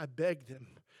church, and I begged them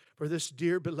for this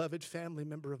dear beloved family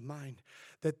member of mine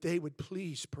that they would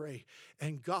please pray.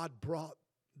 And God brought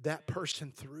that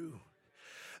person through.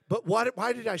 But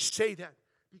why did I say that?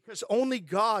 Because only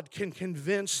God can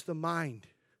convince the mind.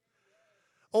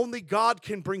 Only God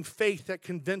can bring faith that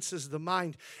convinces the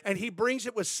mind. And He brings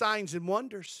it with signs and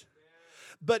wonders.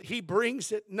 But He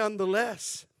brings it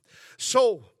nonetheless.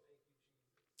 So,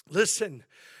 listen,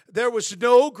 there was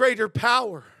no greater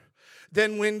power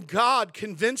than when God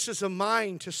convinces a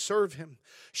mind to serve Him.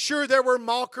 Sure, there were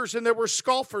mockers and there were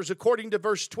scoffers, according to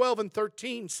verse 12 and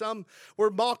 13. Some were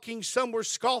mocking, some were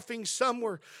scoffing, some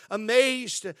were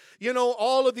amazed. You know,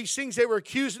 all of these things, they were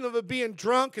accusing them of being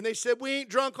drunk. And they said, we ain't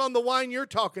drunk on the wine you're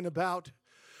talking about.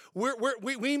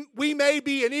 We may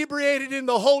be inebriated in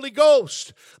the Holy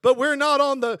Ghost, but we're not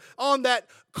on that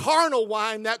carnal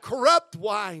wine, that corrupt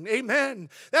wine. Amen.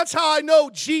 That's how I know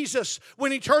Jesus,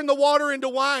 when He turned the water into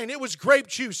wine, it was grape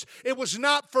juice. It was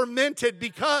not fermented,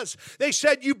 because they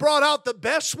said you brought out the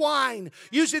best wine.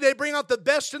 Usually they bring out the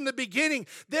best in the beginning.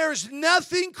 There's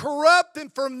nothing corrupt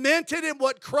and fermented in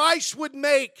what Christ would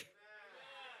make.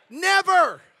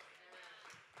 Never.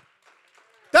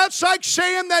 That's like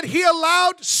saying that He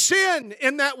allowed sin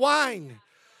in that wine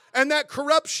and that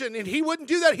corruption, and He wouldn't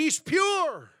do that. He's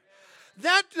pure.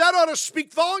 That ought to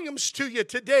speak volumes to you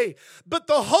today. But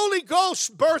the Holy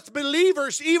Ghost birthed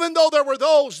believers, even though there were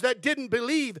those that didn't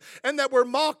believe and that were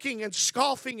mocking and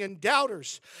scoffing and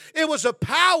doubters. It was a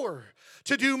power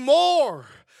to do more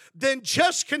than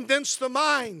just convince the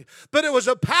mind, but it was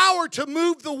a power to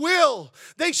move the will.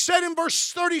 They said in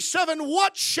verse 37,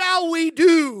 what shall we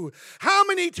do? How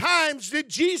many times did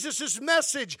Jesus'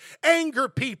 message anger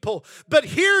people? But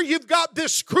here you've got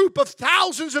this group of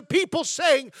thousands of people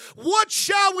saying, what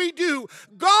shall we do?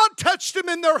 God touched them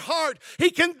in their heart. He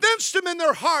convinced them in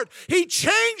their heart. He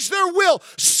changed their will.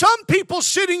 Some people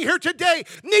sitting here today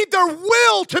need their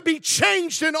will to be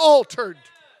changed and altered.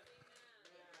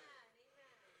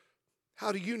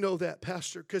 How do you know that,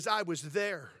 Pastor? Because I was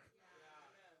there.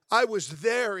 I was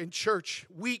there in church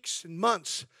weeks and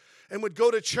months and would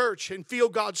go to church and feel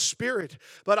God's Spirit,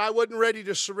 but I wasn't ready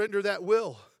to surrender that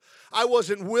will. I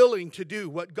wasn't willing to do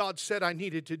what God said I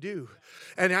needed to do.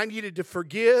 And I needed to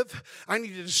forgive. I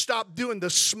needed to stop doing the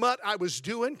smut I was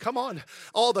doing. Come on.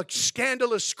 All the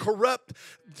scandalous, corrupt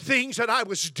things that I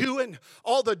was doing.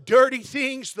 All the dirty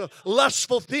things, the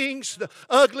lustful things, the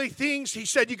ugly things. He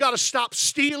said, you got to stop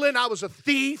stealing. I was a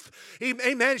thief.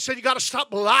 Amen. He said, you got to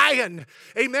stop lying.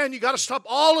 Amen. You got to stop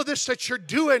all of this that you're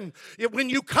doing. When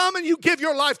you come and you give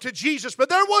your life to Jesus. But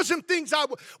there wasn't things I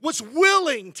was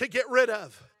willing to get rid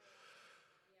of.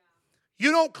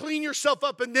 You don't clean yourself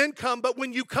up and then come, but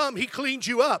when you come, He cleans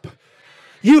you up.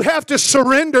 You have to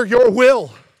surrender your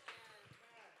will.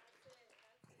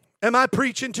 Am I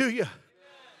preaching to you?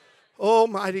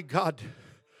 Almighty God.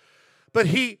 But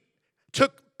He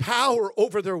took power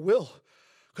over their will,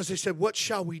 because they said, what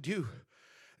shall we do?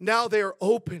 Now they are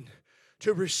open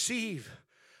to receive.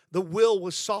 The will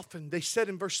was softened. They said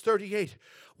in verse 38,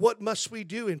 what must we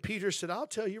do? And Peter said, I'll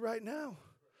tell you right now.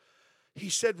 He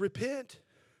said, repent.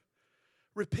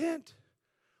 Repent.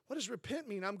 What does repent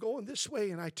mean? I'm going this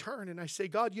way, and I turn and I say,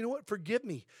 God, you know what? Forgive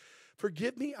me.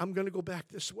 Forgive me. I'm going to go back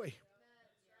this way.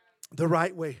 The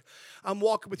right way. I'm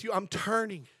walking with you. I'm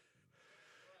turning.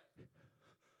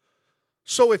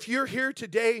 So if you're here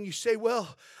today and you say,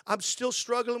 well, I'm still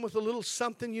struggling with a little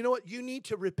something, you know what? You need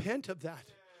to repent of that.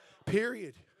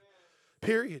 Period.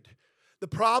 Period. The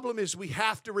problem is we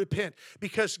have to repent,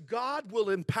 because God will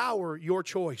empower your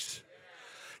choice.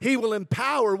 He will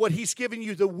empower what He's given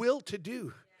you the will to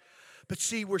do. But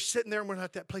see, we're sitting there and we're not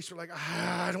at that place. We're like,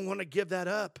 I don't want to give that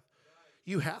up.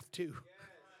 You have to.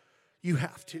 You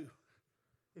have to.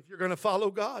 If you're going to follow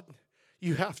God,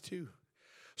 you have to.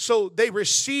 So they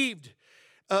received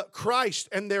Christ,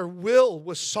 and their will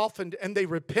was softened, and they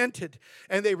repented,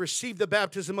 and they received the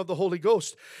baptism of the Holy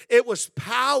Ghost. It was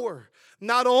power,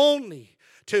 not only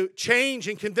to change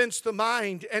and convince the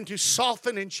mind and to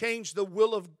soften and change the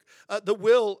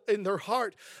will in their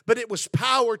heart, but it was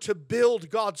power to build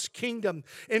God's kingdom.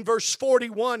 In verse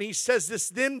 41, he says this,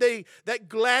 then they that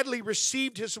gladly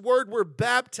received His word were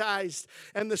baptized,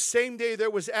 and the same day there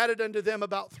was added unto them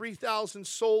about 3,000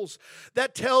 souls.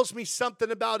 That tells me something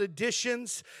about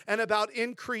additions and about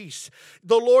increase.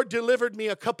 The Lord delivered me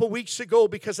a couple weeks ago,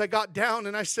 because I got down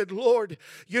and I said, Lord,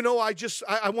 you know,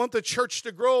 I want the church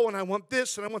to grow, and I want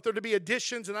this, and I want there to be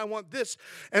additions, and I want this.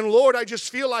 And Lord, I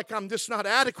just feel like I'm just not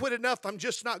adequate enough. I'm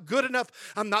just not good enough.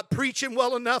 I'm not preaching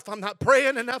well enough. I'm not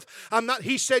praying enough.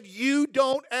 He said, you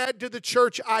don't add to the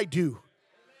church, I do.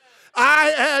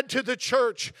 I add to the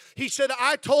church. He said,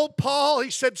 I told Paul, he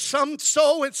said, some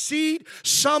sow and seed,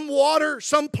 some water,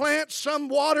 some plant, some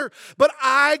water, but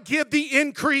I give the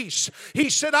increase. He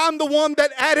said, I'm the one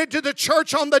that added to the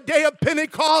church on the day of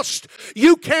Pentecost.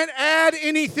 You can't add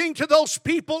anything to those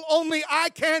people, only I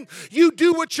can. You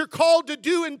do what you're called to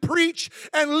do and preach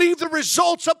and leave the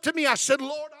results up to me. I said,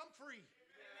 Lord, I'm free.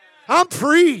 I'm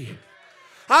free.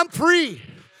 I'm free.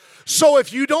 So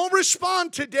if you don't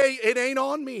respond today, it ain't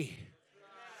on me.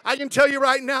 I can tell you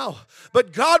right now.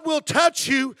 But God will touch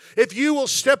you if you will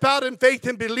step out in faith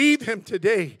and believe Him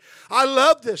today. I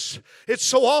love this. It's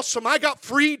so awesome. I got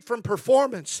freed from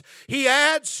performance. He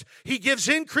adds, He gives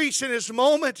increase in His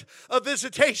moment of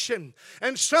visitation.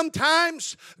 And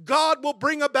sometimes God will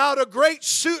bring about a great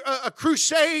a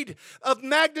crusade of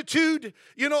magnitude,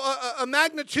 a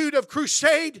magnitude of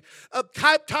crusade, a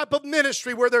type of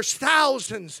ministry where there's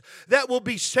thousands that will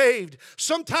be saved.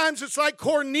 Sometimes it's like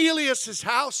Cornelius'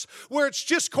 house, where it's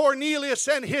just Cornelius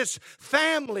and his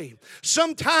family.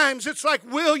 Sometimes it's like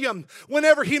William,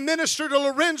 whenever he ministered to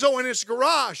Lorenzo in his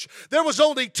garage. There was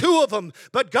only 2 of them,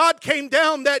 but God came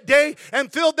down that day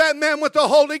and filled that man with the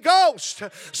Holy Ghost.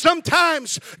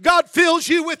 Sometimes God fills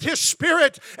you with His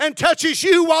Spirit and touches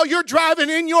you while you're driving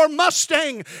in your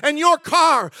Mustang and your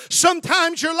car.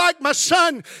 Sometimes you're like my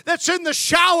son that's in the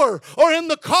shower or in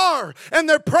the car and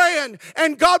they're praying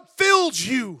and God fills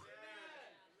you.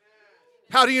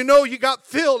 How do you know you got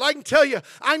filled? I can tell you,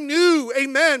 I knew,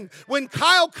 amen, when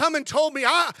Kyle come and told me,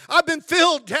 I've been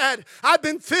filled, Dad. I've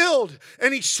been filled.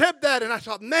 And he said that, and I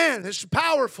thought, man, this is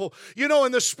powerful.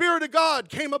 And the Spirit of God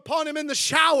came upon him in the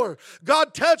shower.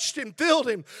 God touched him, filled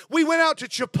him. We went out to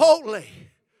Chipotle.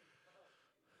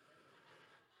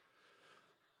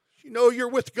 You're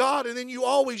with God, and then you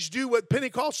always do what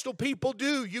Pentecostal people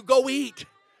do. You go eat.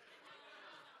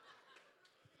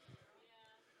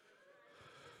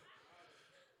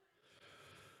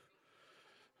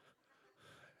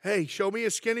 Hey, show me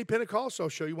a skinny Pentecostal. I'll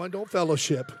show you one. Don't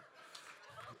fellowship.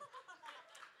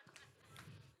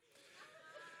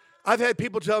 I've had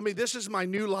people tell me, this is my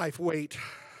new life weight.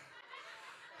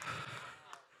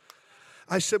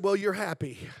 I said, well, you're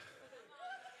happy.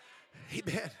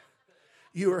 Amen.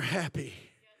 You are happy.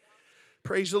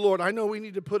 Praise the Lord. I know we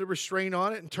need to put a restraint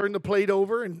on it and turn the plate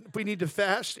over, and if we need to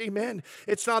fast, amen.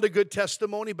 It's not a good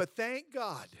testimony, but thank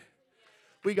God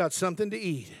we got something to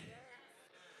eat.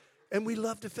 And we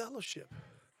love to fellowship.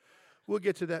 We'll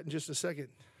get to that in just a second.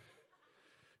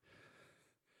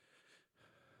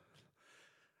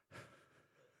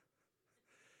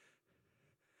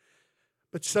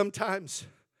 But sometimes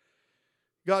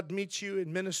God meets you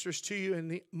and ministers to you in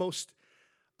the most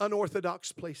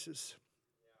unorthodox places.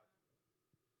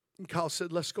 And Kyle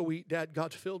said, let's go eat, Dad.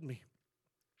 God filled me.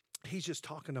 He's just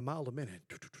talking a mile a minute.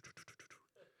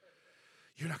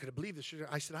 You're not going to believe this.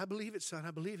 I said, I believe it, son.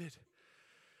 I believe it.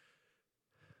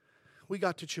 We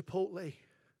got to Chipotle.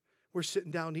 We're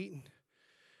sitting down eating.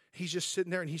 He's just sitting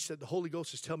there, and he said, the Holy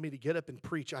Ghost is telling me to get up and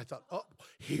preach. I thought, oh,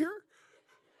 here?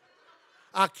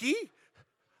 Aquí?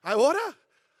 Ahora?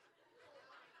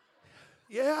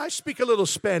 Yeah, I speak a little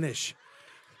Spanish.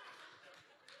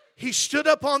 He stood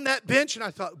up on that bench, and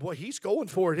I thought, boy, he's going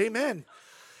for it. Amen.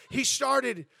 He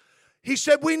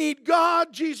said, we need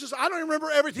God, Jesus. I don't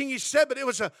remember everything he said, but it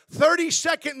was a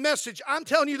 30-second message. I'm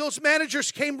telling you, those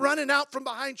managers came running out from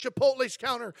behind Chipotle's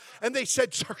counter, and they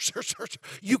said, sir,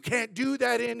 you can't do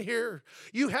that in here.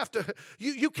 You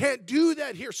can't do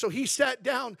that here. So he sat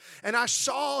down, and I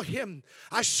saw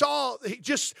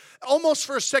just almost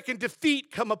for a second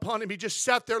defeat come upon him. He just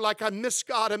sat there like, I missed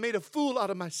God. I made a fool out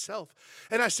of myself.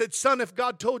 And I said, son, if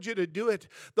God told you to do it,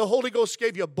 the Holy Ghost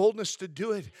gave you a boldness to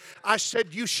do it. I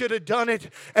said, you should have done it,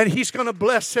 and He's going to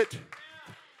bless it.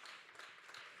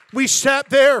 We sat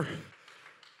there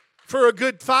for a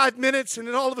good 5 minutes, and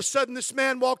then all of a sudden this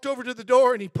man walked over to the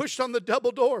door, and he pushed on the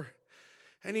double door,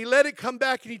 and he let it come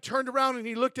back, and he turned around, and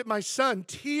he looked at my son,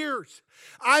 tears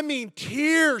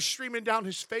streaming down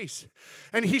his face,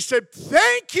 and he said,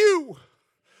 thank you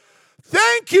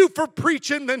for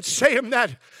preaching and saying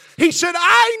that. He said,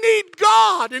 I need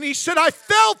God, and he said, I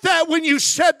felt that when you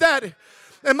said that.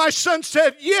 And my son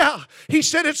said, yeah. He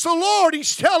said, it's the Lord.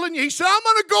 He's telling you. He said, I'm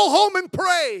going to go home and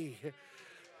pray.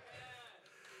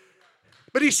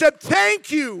 But he said, thank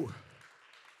you.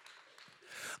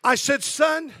 I said,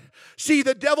 son, see,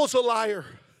 the devil's a liar.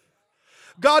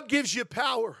 God gives you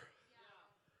power.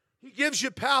 He gives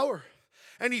you power.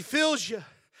 And He fills you.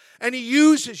 And He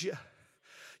uses you.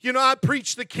 I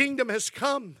preach the kingdom has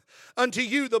come. unto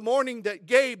you the morning that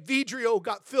Gabe Vidrio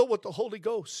got filled with the Holy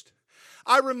Ghost.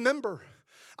 I remember,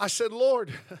 I said,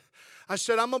 Lord, I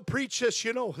said, I'm going to preach this,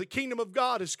 the kingdom of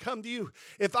God has come to you.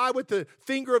 If I with the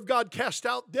finger of God cast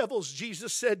out devils,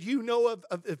 Jesus said, you know of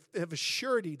a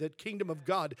surety that kingdom of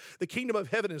God, the kingdom of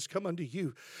heaven has come unto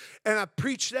you. And I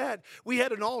preached that. We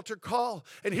had an altar call,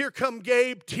 and here come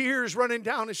Gabe, tears running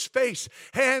down his face,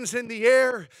 hands in the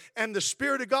air, and the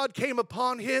Spirit of God came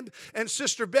upon him, and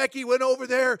Sister Becky went over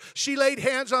there. She laid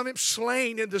hands on him,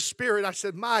 slain in the Spirit. I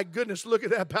said, my goodness, look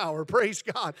at that power. Praise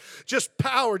God. Just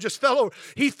power, just fell over.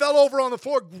 He fell over on the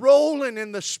floor, rolling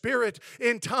in the Spirit,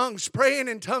 in tongues, praying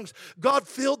in tongues. God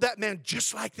filled that man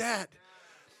just like that.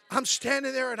 I'm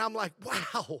standing there and I'm like,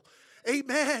 wow,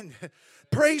 amen.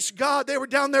 Praise God. They were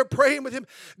down there praying with him.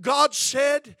 God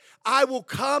said, I will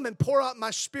come and pour out my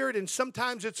Spirit. And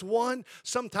sometimes it's one,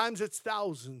 sometimes it's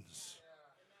thousands.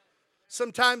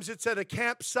 Sometimes it's at a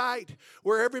campsite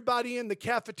where everybody in the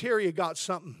cafeteria got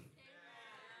something.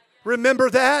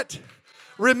 Remember that?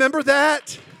 Remember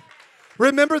that?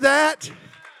 Remember that?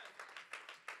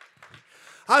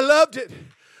 I loved it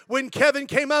when Kevin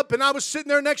came up and I was sitting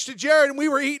there next to Jared and we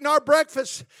were eating our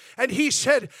breakfast. And he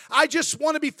said, I just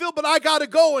want to be filled, but I got to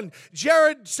go. And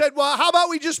Jared said, well, how about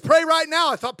we just pray right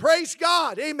now? I thought, praise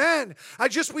God. Amen.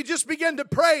 We just began to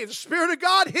pray. The Spirit of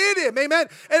God hit him. Amen.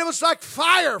 And it was like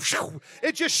fire.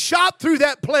 It just shot through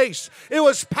that place. It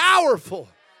was powerful.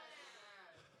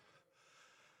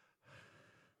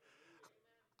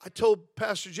 I told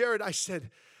Pastor Jared, I said,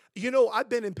 I've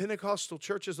been in Pentecostal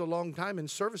churches a long time and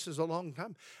services a long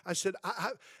time. I said,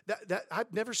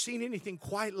 I've never seen anything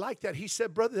quite like that. He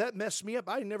said, brother, that messed me up.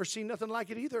 I ain't never seen nothing like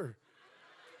it either.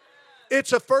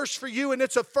 It's a first for you and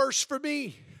it's a first for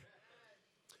me.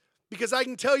 Because I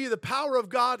can tell you the power of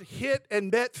God hit and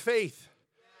met faith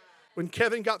when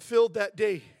Kevin got filled that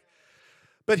day.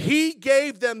 But he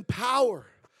gave them power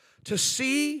to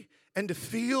see and to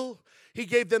feel. He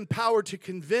gave them power to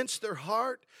convince their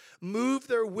heart, move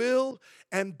their will,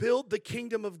 and build the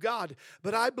kingdom of God.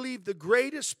 But I believe the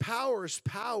greatest power is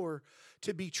power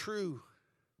to be true.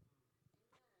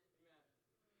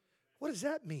 What does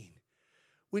that mean?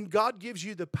 When God gives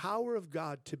you the power of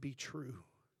God to be true,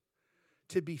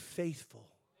 to be faithful,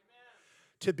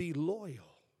 to be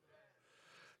loyal,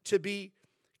 to be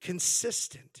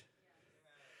consistent,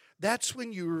 that's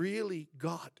when you really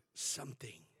got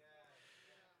something.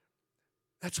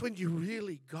 That's when you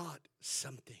really got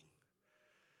something.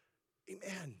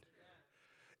 Amen.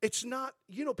 It's not,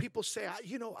 people say,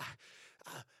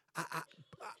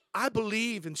 I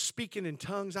believe in speaking in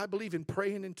tongues. I believe in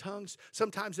praying in tongues.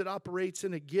 Sometimes it operates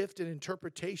in a gift and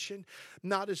interpretation.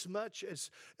 Not as much as,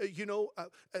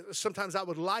 sometimes I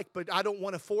would like, but I don't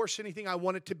want to force anything. I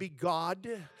want it to be God.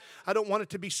 I don't want it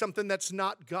to be something that's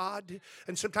not God.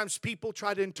 And sometimes people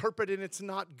try to interpret it and it's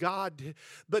not God.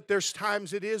 But there's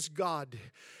times it is God.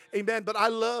 Amen. But I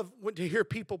love to hear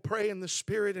people pray in the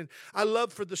Spirit, and I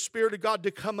love for the Spirit of God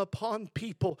to come upon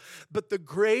people. But the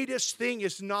greatest thing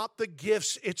is not the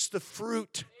gifts, it's the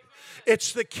fruit.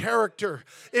 It's the character.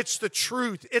 It's the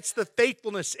truth. It's the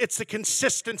faithfulness. It's the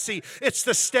consistency. It's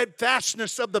the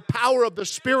steadfastness of the power of the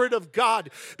Spirit of God.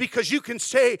 Because you can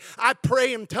say, I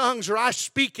pray in tongues or I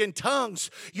speak in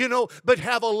tongues, but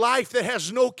have a life that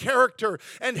has no character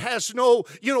and has no,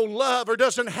 love or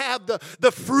doesn't have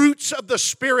the fruits of the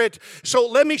Spirit. So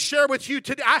let me share with you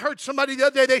today. I heard somebody the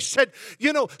other day, they said,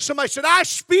 somebody said, I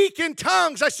speak in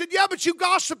tongues. I said, yeah, but you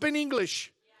gossip in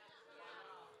English.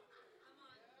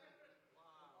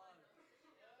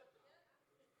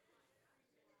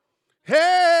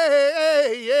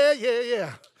 Hey,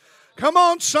 yeah. Come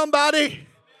on, somebody.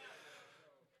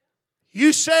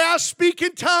 You say I speak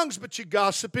in tongues, but you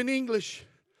gossip in English.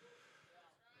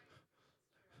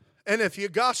 And if you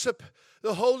gossip,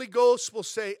 the Holy Ghost will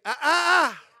say,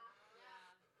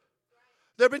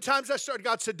 There have been times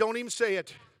God said, don't even say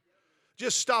it.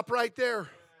 Just stop right there.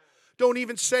 Don't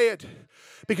even say it.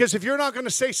 Because if you're not going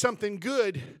to say something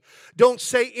good, don't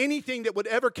say anything that would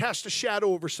ever cast a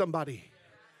shadow over somebody.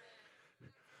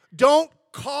 Don't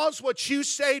cause what you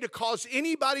say to cause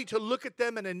anybody to look at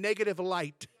them in a negative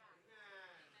light.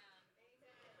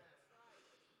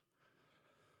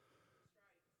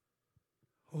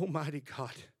 Almighty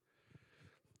God.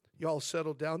 Y'all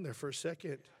settle down there for a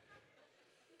second.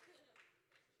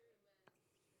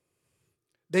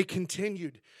 They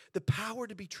continued. The power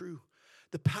to be true.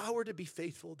 The power to be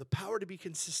faithful, the power to be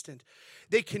consistent.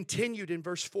 They continued in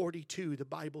verse 42, the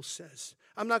Bible says.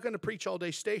 I'm not going to preach all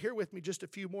day. Stay here with me just a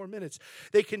few more minutes.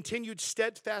 They continued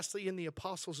steadfastly in the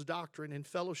apostles' doctrine and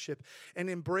fellowship and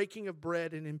in breaking of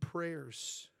bread and in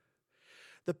prayers.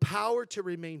 The power to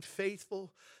remain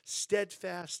faithful,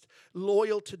 steadfast,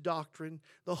 loyal to doctrine.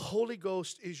 The Holy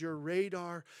Ghost is your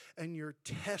radar and your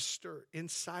tester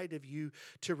inside of you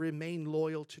to remain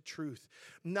loyal to truth.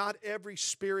 Not every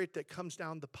spirit that comes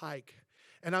down the pike.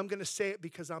 And I'm going to say it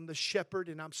because I'm the shepherd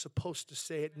and I'm supposed to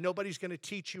say it. Nobody's going to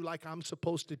teach you like I'm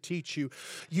supposed to teach you.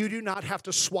 You do not have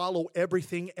to swallow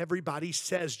everything everybody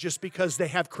says just because they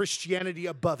have Christianity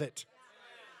above it.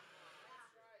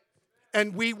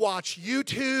 And we watch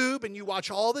YouTube and you watch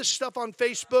all this stuff on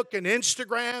Facebook and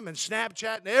Instagram and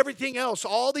Snapchat and everything else,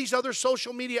 all these other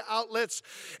social media outlets,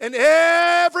 and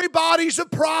everybody's a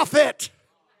prophet.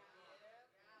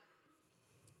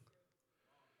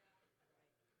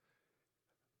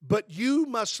 But you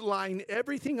must line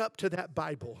everything up to that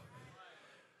Bible.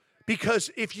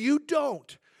 Because if you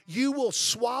don't, you will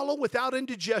swallow without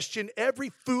indigestion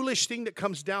every foolish thing that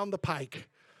comes down the pike.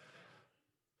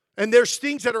 And there's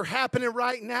things that are happening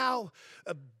right now,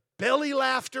 belly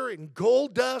laughter and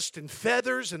gold dust and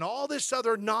feathers and all this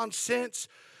other nonsense,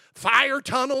 fire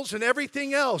tunnels and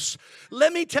everything else.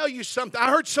 Let me tell you something. I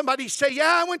heard somebody say,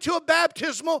 I went to a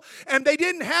baptismal and they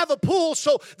didn't have a pool,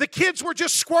 so the kids were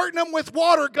just squirting them with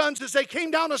water guns as they came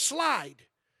down a slide.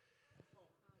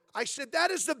 I said,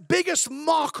 that is the biggest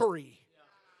mockery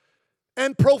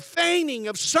and profaning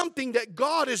of something that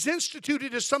God has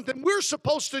instituted as something we're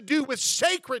supposed to do with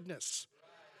sacredness.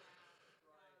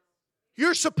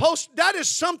 That is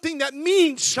something that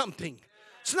means something.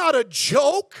 It's not a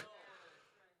joke.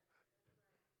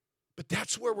 But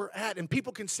that's where we're at. And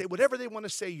people can say whatever they want to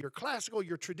say. You're classical,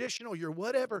 you're traditional, you're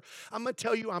whatever. I'm going to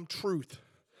tell you I'm truth.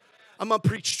 I'm going to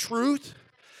preach truth.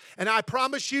 And I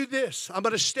promise you this, I'm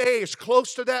going to stay as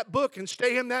close to that book and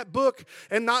stay in that book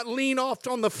and not lean off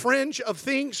on the fringe of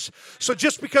things. So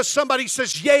just because somebody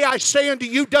says, yea, I say unto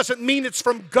you, doesn't mean it's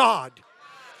from God.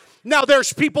 Now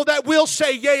there's people that will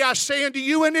say, yea, I say unto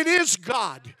you, and it is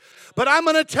God. But I'm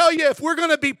going to tell you, if we're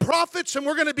going to be prophets and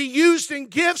we're going to be used in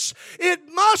gifts, it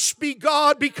must be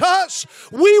God, because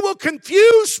we will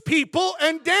confuse people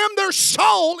and damn their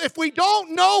soul if we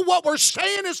don't know what we're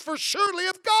saying is for surely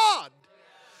of God.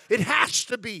 It has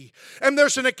to be. And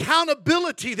there's an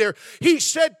accountability there. He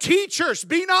said, teachers,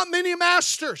 be not many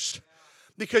masters,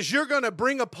 because you're going to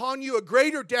bring upon you a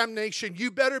greater damnation.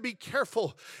 You better be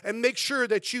careful and make sure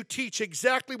that you teach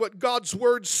exactly what God's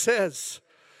word says.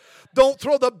 Don't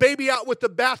throw the baby out with the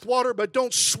bathwater, but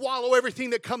don't swallow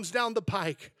everything that comes down the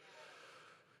pike.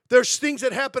 There's things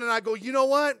that happen and I go, you know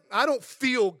what? I don't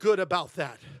feel good about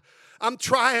that. I'm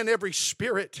trying every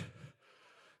spirit.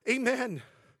 Amen.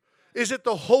 Is it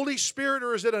the Holy Spirit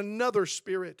or is it another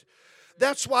spirit?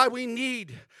 That's why we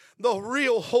need the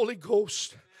real Holy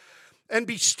Ghost. And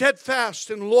be steadfast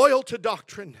and loyal to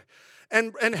doctrine.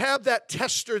 And have that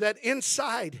tester, that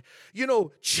inside,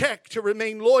 check to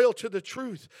remain loyal to the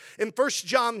truth. In 1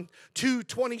 John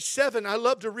 2:27, I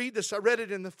love to read this. I read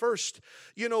it in the first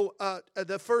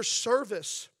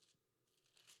service.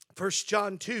 1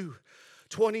 John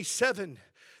 2:27.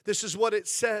 This is what it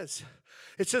says.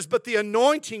 It says, but the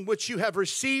anointing which you have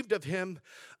received of him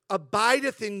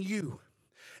abideth in you.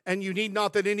 And you need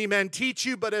not that any man teach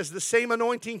you, but as the same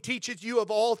anointing teacheth you of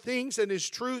all things, and is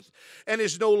truth, and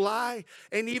is no lie,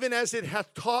 and even as it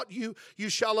hath taught you, you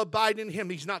shall abide in him.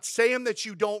 He's not saying that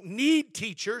you don't need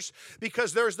teachers,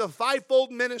 because there's the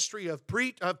fivefold ministry of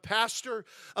pastor,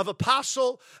 of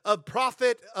apostle, of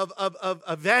prophet, of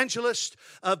evangelist,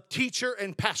 of teacher,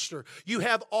 and pastor. You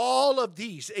have all of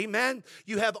these. Amen?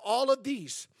 You have all of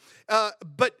these.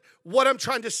 But what I'm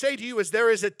trying to say to you is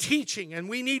there is a teaching, and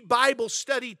we need Bible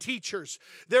study teachers.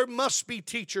 There must be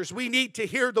teachers. We need to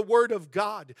hear the word of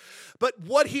God. But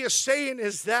what he is saying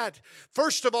is that,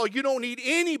 first of all, you don't need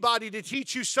anybody to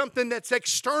teach you something that's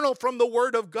external from the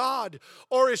word of God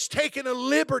or is taking a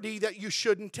liberty that you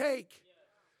shouldn't take.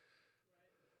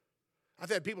 I've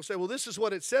had people say, well, this is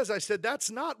what it says. I said, that's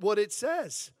not what it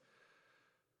says.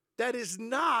 That is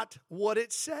not what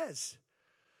it says.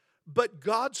 But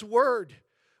God's word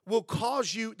will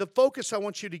cause you, the focus I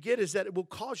want you to get is that it will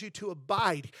cause you to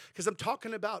abide. Because I'm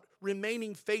talking about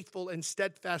remaining faithful and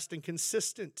steadfast and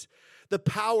consistent. The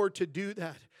power to do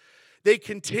that. They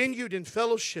continued in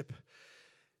fellowship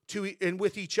and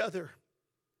with each other.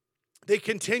 They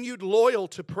continued loyal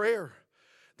to prayer.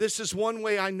 This is one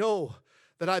way I know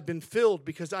that I've been filled,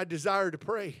 because I desire to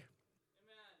pray. Amen.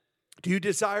 Do you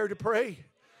desire to pray?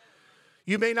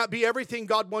 You may not be everything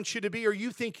God wants you to be or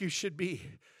you think you should be.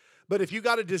 But if you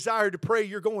got a desire to pray,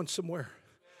 you're going somewhere.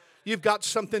 You've got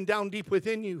something down deep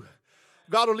within you.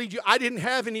 God will lead you. I didn't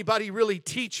have anybody really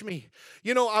teach me.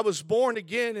 You know, I was born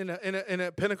again in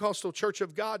a Pentecostal church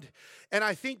of God. And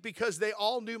I think because they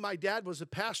all knew my dad was a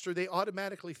pastor, they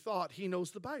automatically thought he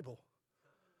knows the Bible.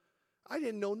 I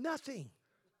didn't know nothing.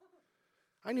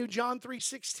 I knew John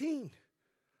 3:16.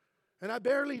 And I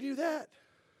barely knew that.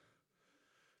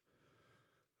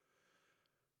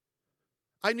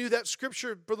 I knew that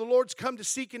scripture, for the Lord's come to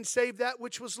seek and save that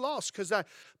which was lost, because I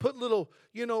put little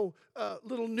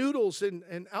noodles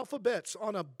and alphabets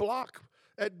on a block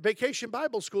at Vacation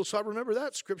Bible School, so I remember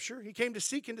that scripture. He came to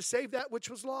seek and to save that which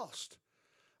was lost.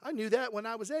 I knew that when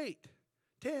I was 8,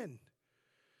 10.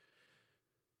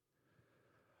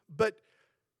 But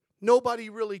nobody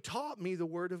really taught me the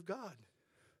Word of God.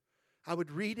 I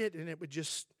would read it and it would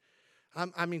just...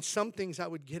 some things I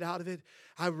would get out of it.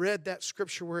 I read that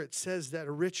scripture where it says that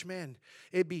a rich man,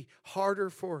 it'd be harder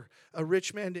for a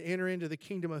rich man to enter into the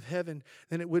kingdom of heaven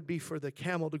than it would be for the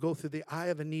camel to go through the eye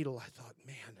of a needle. I thought,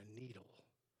 man, a needle.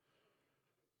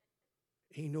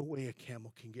 Ain't no way a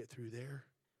camel can get through there.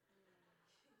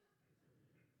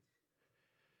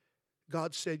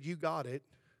 God said, you got it.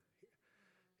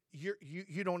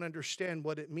 You don't understand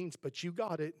what it means, but you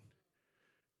got it.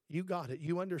 You got it.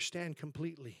 You understand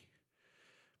completely.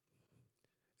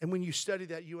 And when you study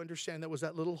that, you understand there was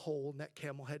that little hole and that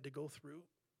camel had to go through.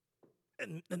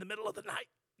 And in the middle of the night,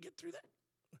 get through that.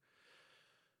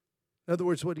 In other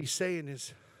words, what he's saying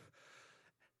is,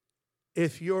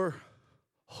 if your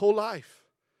whole life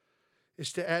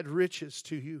is to add riches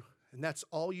to you, and that's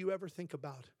all you ever think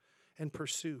about and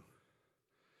pursue,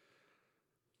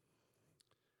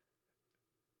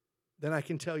 then I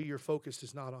can tell you your focus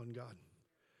is not on God.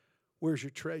 Where's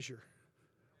your treasure?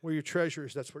 Where your treasure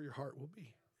is, that's where your heart will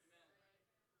be.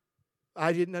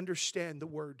 I didn't understand the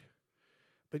word,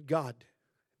 but God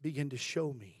began to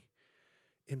show me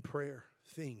in prayer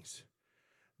things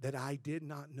that I did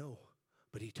not know,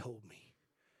 but He told me.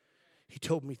 He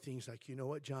told me things like, you know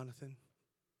what, Jonathan?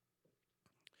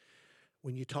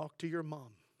 When you talk to your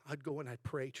mom, I'd go and I'd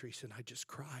pray, Teresa, and I'd just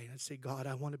cry. And I'd say, God,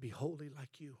 I want to be holy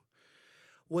like you.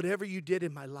 Whatever you did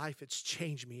in my life, it's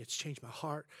changed me. It's changed my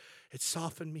heart. It's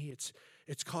softened me.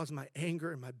 It's caused my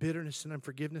anger and my bitterness and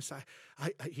unforgiveness.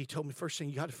 He told me, first thing,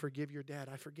 you got to forgive your dad.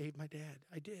 I forgave my dad.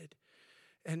 I did.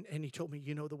 And he told me,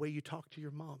 you know, the way you talk to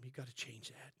your mom, you got to change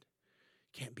that.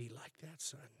 Can't be like that,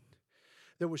 son.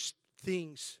 There was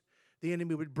things the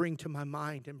enemy would bring to my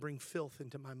mind and bring filth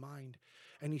into my mind.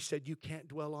 And he said, you can't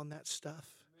dwell on that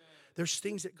stuff. There's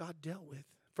things that God dealt with.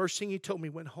 First thing he told me,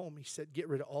 went home, he said, get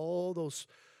rid of all those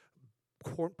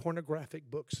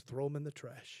pornographic books, throw them in the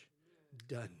trash.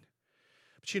 Done.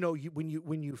 But you know,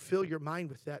 when you fill your mind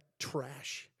with that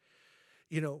trash,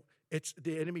 you know, it's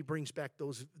the enemy brings back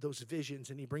those visions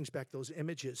and he brings back those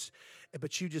images.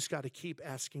 But you just got to keep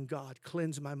asking God,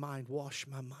 cleanse my mind, wash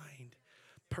my mind,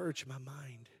 purge my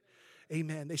mind.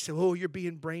 Amen. They said, oh, you're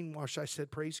being brainwashed. I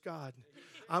said, praise God.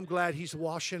 I'm glad He's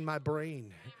washing my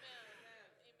brain.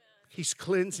 He's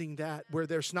cleansing that where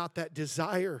there's not that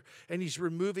desire, and He's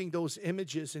removing those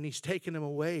images and He's taking them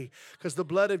away, because the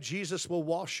blood of Jesus will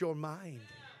wash your mind.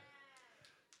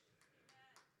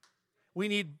 We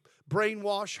need brain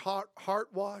wash, heart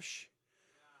wash,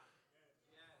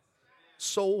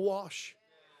 soul wash.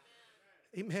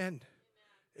 Amen.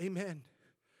 Amen.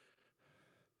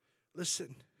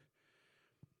 Listen,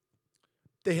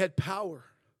 they had power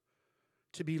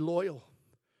to be loyal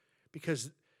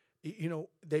because, you know,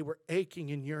 they were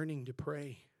aching and yearning to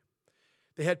pray.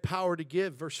 They had power to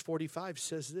give. Verse 45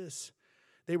 says this.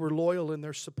 They were loyal in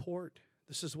their support.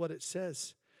 This is what it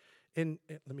says. Let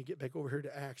me get back over here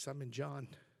to Acts. I'm in John.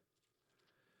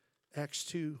 Acts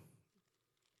 2.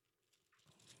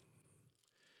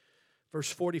 Verse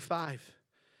 45.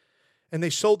 And they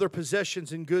sold their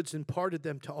possessions and goods and parted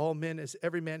them to all men as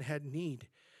every man had need.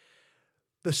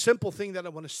 The simple thing that I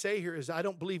want to say here is I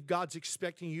don't believe God's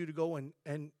expecting you to go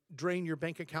and drain your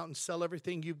bank account and sell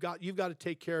everything you've got. You've got to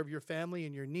take care of your family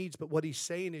and your needs. But what He's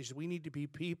saying is we need to be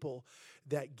people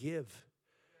that give.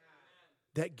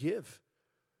 That give.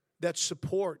 That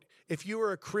support. If you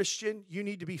are a Christian, you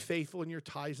need to be faithful in your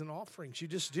tithes and offerings. You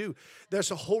just do.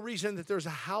 There's a whole reason that there's a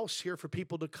house here for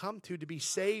people to come to be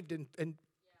saved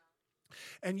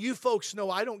and you folks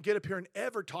know I don't get up here and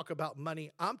ever talk about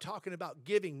money. I'm talking about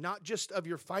giving, not just of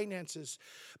your finances,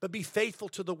 but be faithful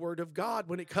to the Word of God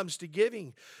when it comes to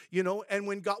giving. You know, and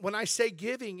when I say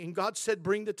giving, and God said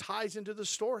bring the tithes into the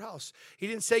storehouse, He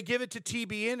didn't say give it to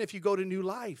TBN if you go to New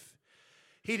Life.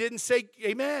 He didn't say,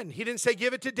 amen. He didn't say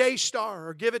give it to Daystar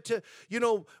or give it to,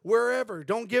 wherever.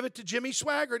 Don't give it to Jimmy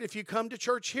Swaggart if you come to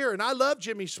church here. And I love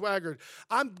Jimmy Swaggart.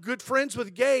 I'm good friends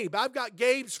with Gabe. I've got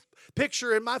Gabe's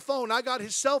picture in my phone. I got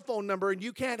his cell phone number, and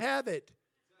you can't have it.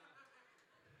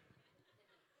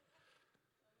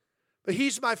 But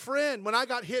he's my friend. When I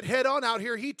got hit head on out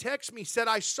here, he texted me, said,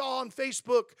 I saw on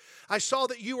Facebook, I saw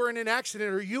that you were in an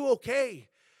accident. Are you okay?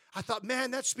 I thought,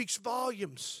 man, that speaks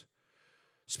volumes.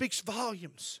 Speaks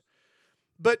volumes.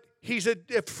 But he's a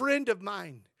friend of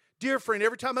mine, dear friend.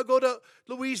 Every time I go to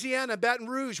Louisiana, Baton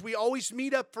Rouge, we always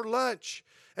meet up for lunch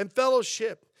and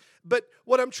fellowship. But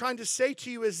what I'm trying to say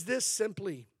to you is this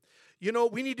simply.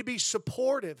 We need to be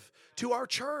supportive to our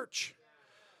church.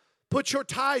 Put your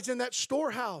tithes in that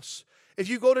storehouse. If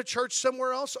you go to church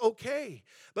somewhere else, okay.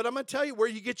 But I'm going to tell you, where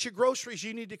you get your groceries,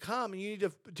 you need to come, and you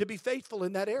need to be faithful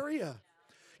in that area.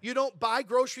 You don't buy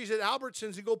groceries at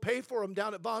Albertsons and go pay for them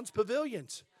down at Vaughn's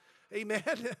Pavilions. Amen.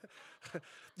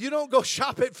 You don't go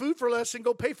shop at Food for Less and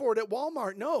go pay for it at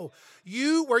Walmart. No.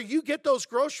 Where you get those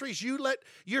groceries,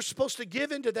 you're supposed to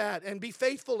give into that and be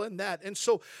faithful in that. And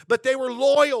so, but they were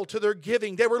loyal to their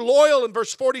giving. They were loyal in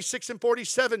verse 46 and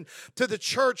 47 to the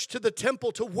church, to the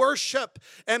temple, to worship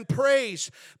and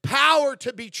praise. Power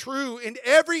to be true in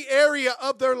every area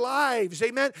of their lives.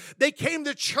 Amen. They came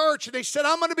to church and they said,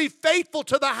 I'm going to be faithful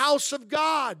to the house of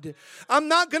God. I'm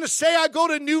not going to say I go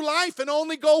to New Life and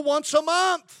only go once a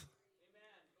month.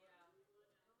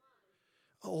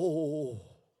 Oh,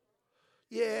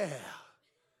 yeah.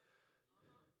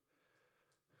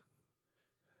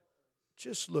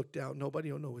 Just look down.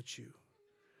 Nobody will know it's you.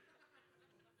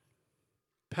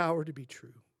 Power to be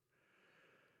true.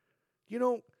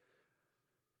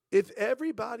 If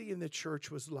everybody in the church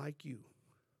was like you,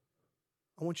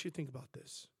 I want you to think about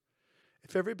this.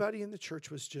 If everybody in the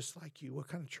church was just like you, what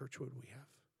kind of church would we have?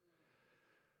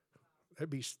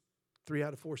 That'd be 3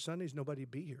 out of 4 Sundays,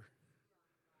 nobody'd be here.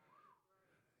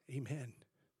 Amen.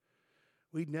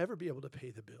 We'd never be able to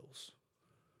pay the bills.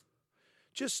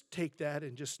 Just take that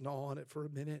and just gnaw on it for a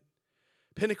minute.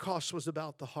 Pentecost was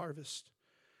about the harvest,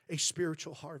 a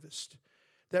spiritual harvest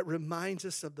that reminds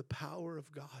us of the power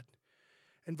of God.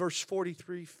 In verse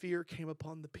 43, fear came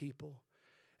upon the people,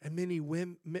 and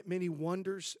many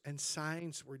wonders and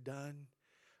signs were done,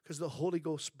 because the Holy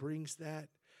Ghost brings that.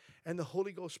 And the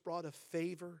Holy Ghost brought a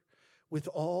favor with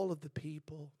all of the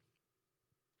people.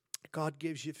 God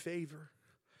gives you favor.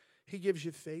 He gives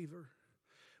you favor.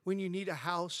 When you need a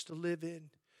house to live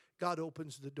in, God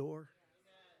opens the door.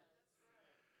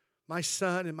 My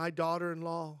son and my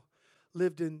daughter-in-law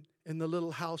lived in the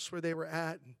little house where they were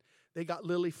at. And they got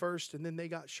Lily first, and then they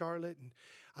got Charlotte. And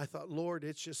I thought, Lord,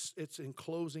 it's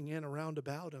enclosing in around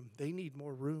about them. They need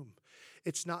more room.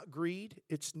 It's not greed,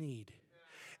 it's need.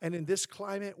 And in this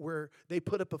climate where they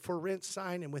put up a for rent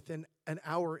sign and within an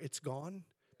hour it's gone,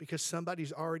 because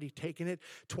somebody's already taken it.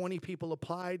 20 people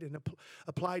applied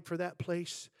for that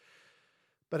place.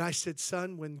 But I said,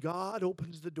 son, when God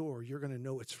opens the door, you're going to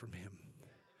know it's from Him.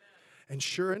 And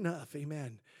sure enough,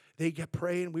 amen, they kept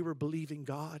praying. We were believing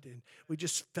God, and we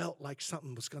just felt like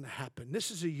something was going to happen.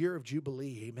 This is a year of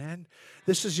Jubilee, amen.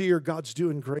 This is a year God's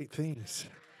doing great things.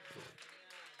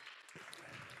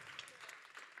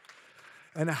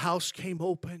 And a house came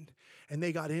open. And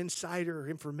they got insider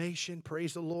information.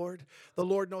 Praise the Lord. The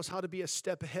Lord knows how to be a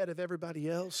step ahead of everybody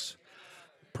else.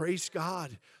 Praise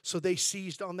God. So they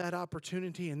seized on that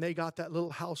opportunity, and they got that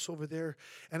little house over there.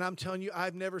 And I'm telling you,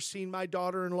 I've never seen my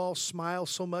daughter-in-law smile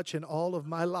so much in all of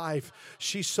my life.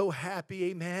 She's so happy,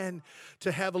 amen,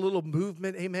 to have a little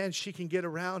movement, amen. She can get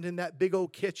around in that big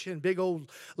old kitchen, big old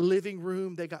living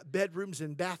room. They got bedrooms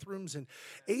and bathrooms, and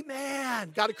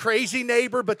amen. Got a crazy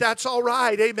neighbor, but that's all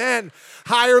right, amen.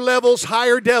 Higher levels,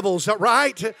 higher devils,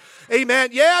 right?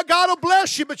 Amen. Yeah, God will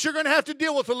bless you, but you're going to have to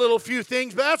deal with a little few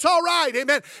things, but that's all right,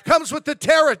 amen. Comes with the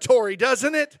territory,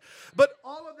 doesn't it? But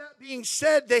all of that being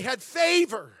said, they had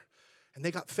favor. And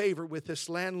they got favor with this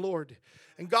landlord.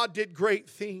 And God did great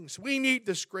things. We need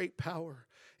this great power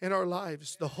in our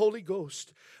lives, the Holy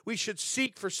Ghost. We should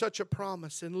seek for such a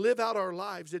promise and live out our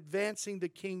lives advancing the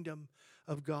kingdom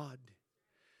of God.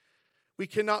 We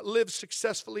cannot live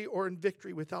successfully or in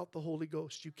victory without the Holy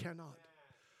Ghost. You cannot.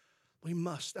 We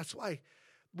must. That's why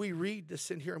we read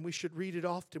this in here, and we should read it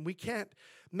often. We can't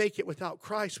make it without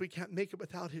Christ. We can't make it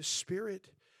without His Spirit.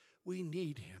 We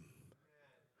need Him.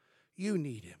 You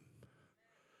need Him.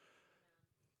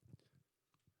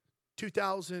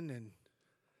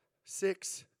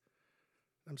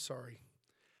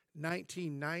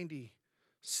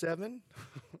 1997.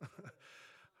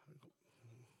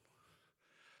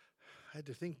 I had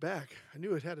to think back. I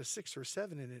knew it had a 6 or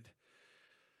 7 in it.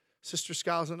 Sister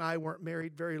Skiles and I weren't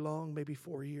married very long, maybe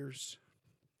 4 years.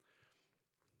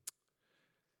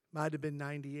 Might have been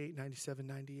 98, 97,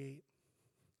 98.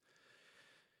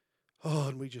 Oh,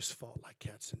 and we just fought like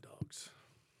cats and dogs.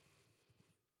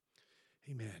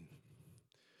 Amen.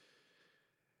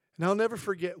 And I'll never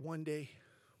forget one day,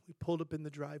 we pulled up in the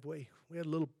driveway. We had a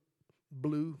little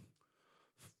blue,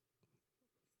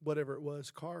 whatever it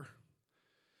was, car.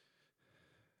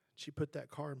 She put that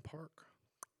car in park,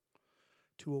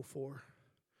 204.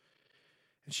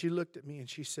 And she looked at me and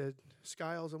she said,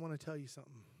 Skiles, I want to tell you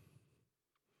something.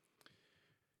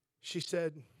 She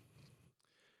said,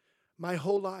 my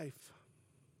whole life,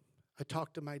 I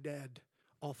talked to my dad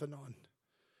off and on.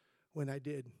 When I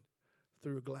did,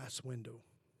 through a glass window.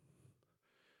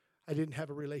 I didn't have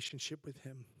a relationship with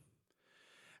him.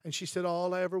 And she said,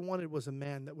 all I ever wanted was a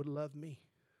man that would love me,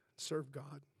 serve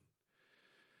God.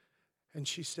 And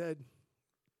she said,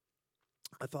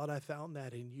 I thought I found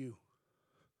that in you.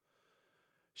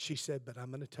 She said, but I'm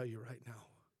going to tell you right now,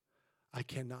 I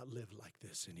cannot live like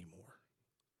this anymore.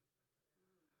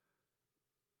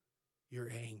 You're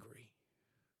angry.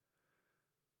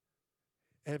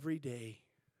 Every day,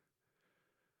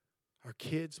 our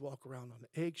kids walk around on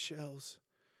eggshells.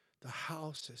 The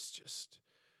house is just,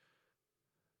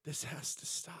 this has to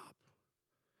stop.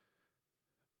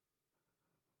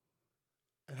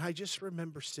 And I just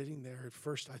remember sitting there. At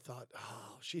first I thought,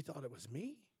 oh, she thought it was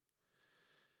me?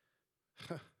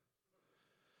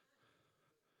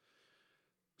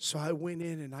 So I went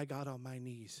in and I got on my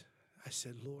knees. I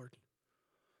said, Lord,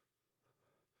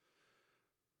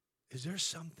 is there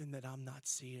something that I'm not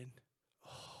seeing?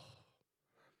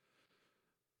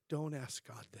 Don't ask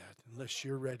God that unless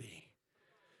you're ready.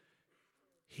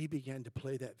 He began to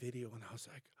play that video, and I was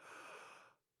like,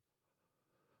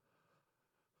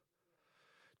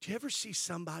 do you ever see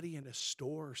somebody in a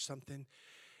store or something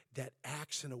that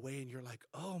acts in a way and you're like,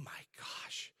 oh my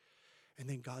gosh. And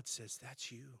then God says,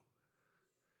 that's you.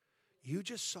 You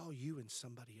just saw you in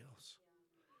somebody else.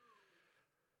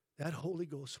 That Holy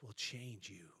Ghost will change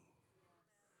you.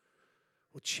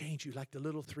 Will change you. Like the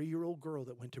little 3-year-old girl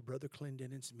that went to Brother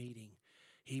Clendenin's meeting.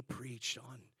 He preached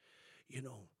on,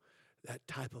 that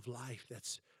type of life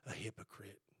that's a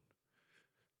hypocrite.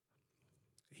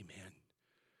 Amen.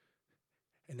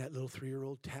 And that little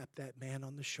 3-year-old tapped that man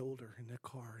on the shoulder in the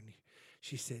car. And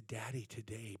she said, Daddy,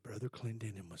 today Brother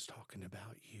Clendenin was talking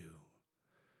about you.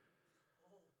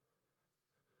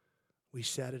 We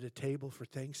sat at a table for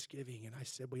Thanksgiving, and I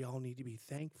said we all need to be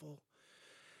thankful.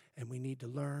 And we need to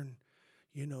learn,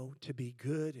 to be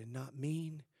good and not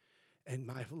mean. And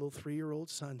my little 3-year-old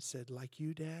son said, like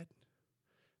you, Dad?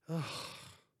 Oh.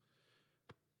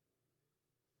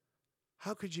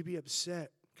 How could you be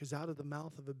upset? Because out of the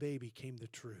mouth of a baby came the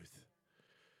truth.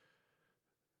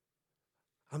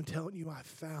 I'm telling you, I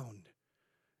found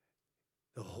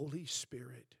the Holy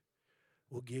Spirit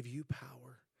will give you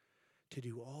power to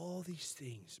do all these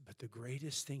things. But the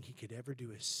greatest thing he could ever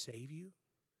do is save you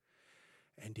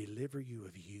and deliver you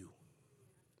of you.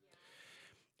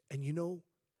 And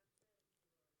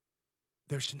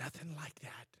there's nothing like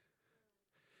that.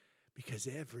 Because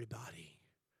everybody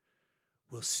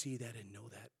will see that and know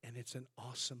that. And it's an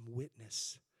awesome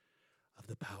witness of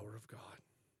the power of God.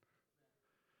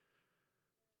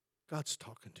 God's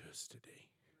talking to us today.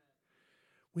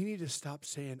 We need to stop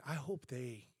saying, I hope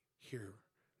they hear.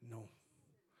 No.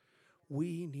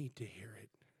 We need to hear it.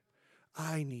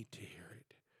 I need to hear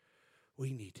it.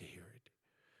 We need to hear it.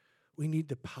 We need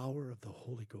the power of the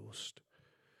Holy Ghost.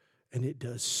 And it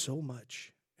does so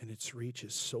much, and its reach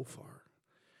is so far.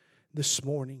 This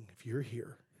morning, if you're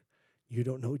here, you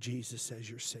don't know Jesus as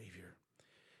your Savior.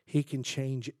 He can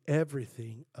change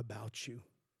everything about you.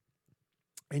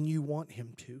 And you want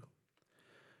him to.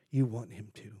 You want him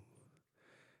to.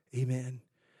 Amen.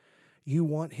 You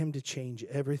want him to change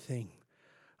everything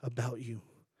about you.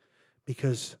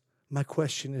 Because my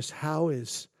question is, how you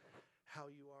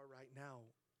are right now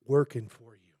working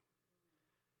for you?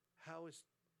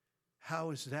 How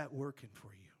is that working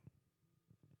for you?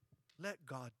 Let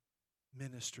God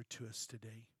minister to us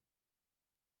today.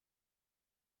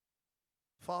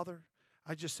 Father,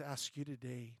 I just ask you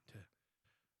today to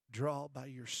draw by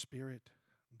your Spirit,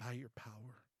 by your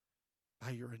power, by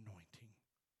your anointing.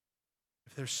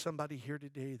 If there's somebody here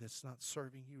today that's not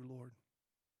serving you, Lord,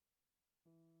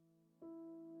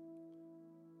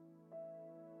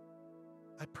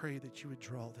 I pray that you would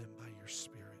draw them by your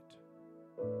Spirit.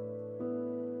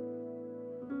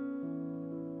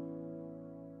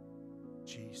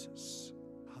 Jesus.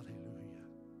 Hallelujah.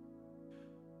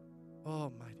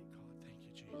 Almighty God, thank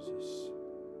you, Jesus.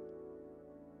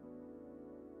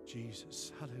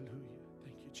 Jesus. Hallelujah.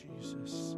 Thank you, Jesus.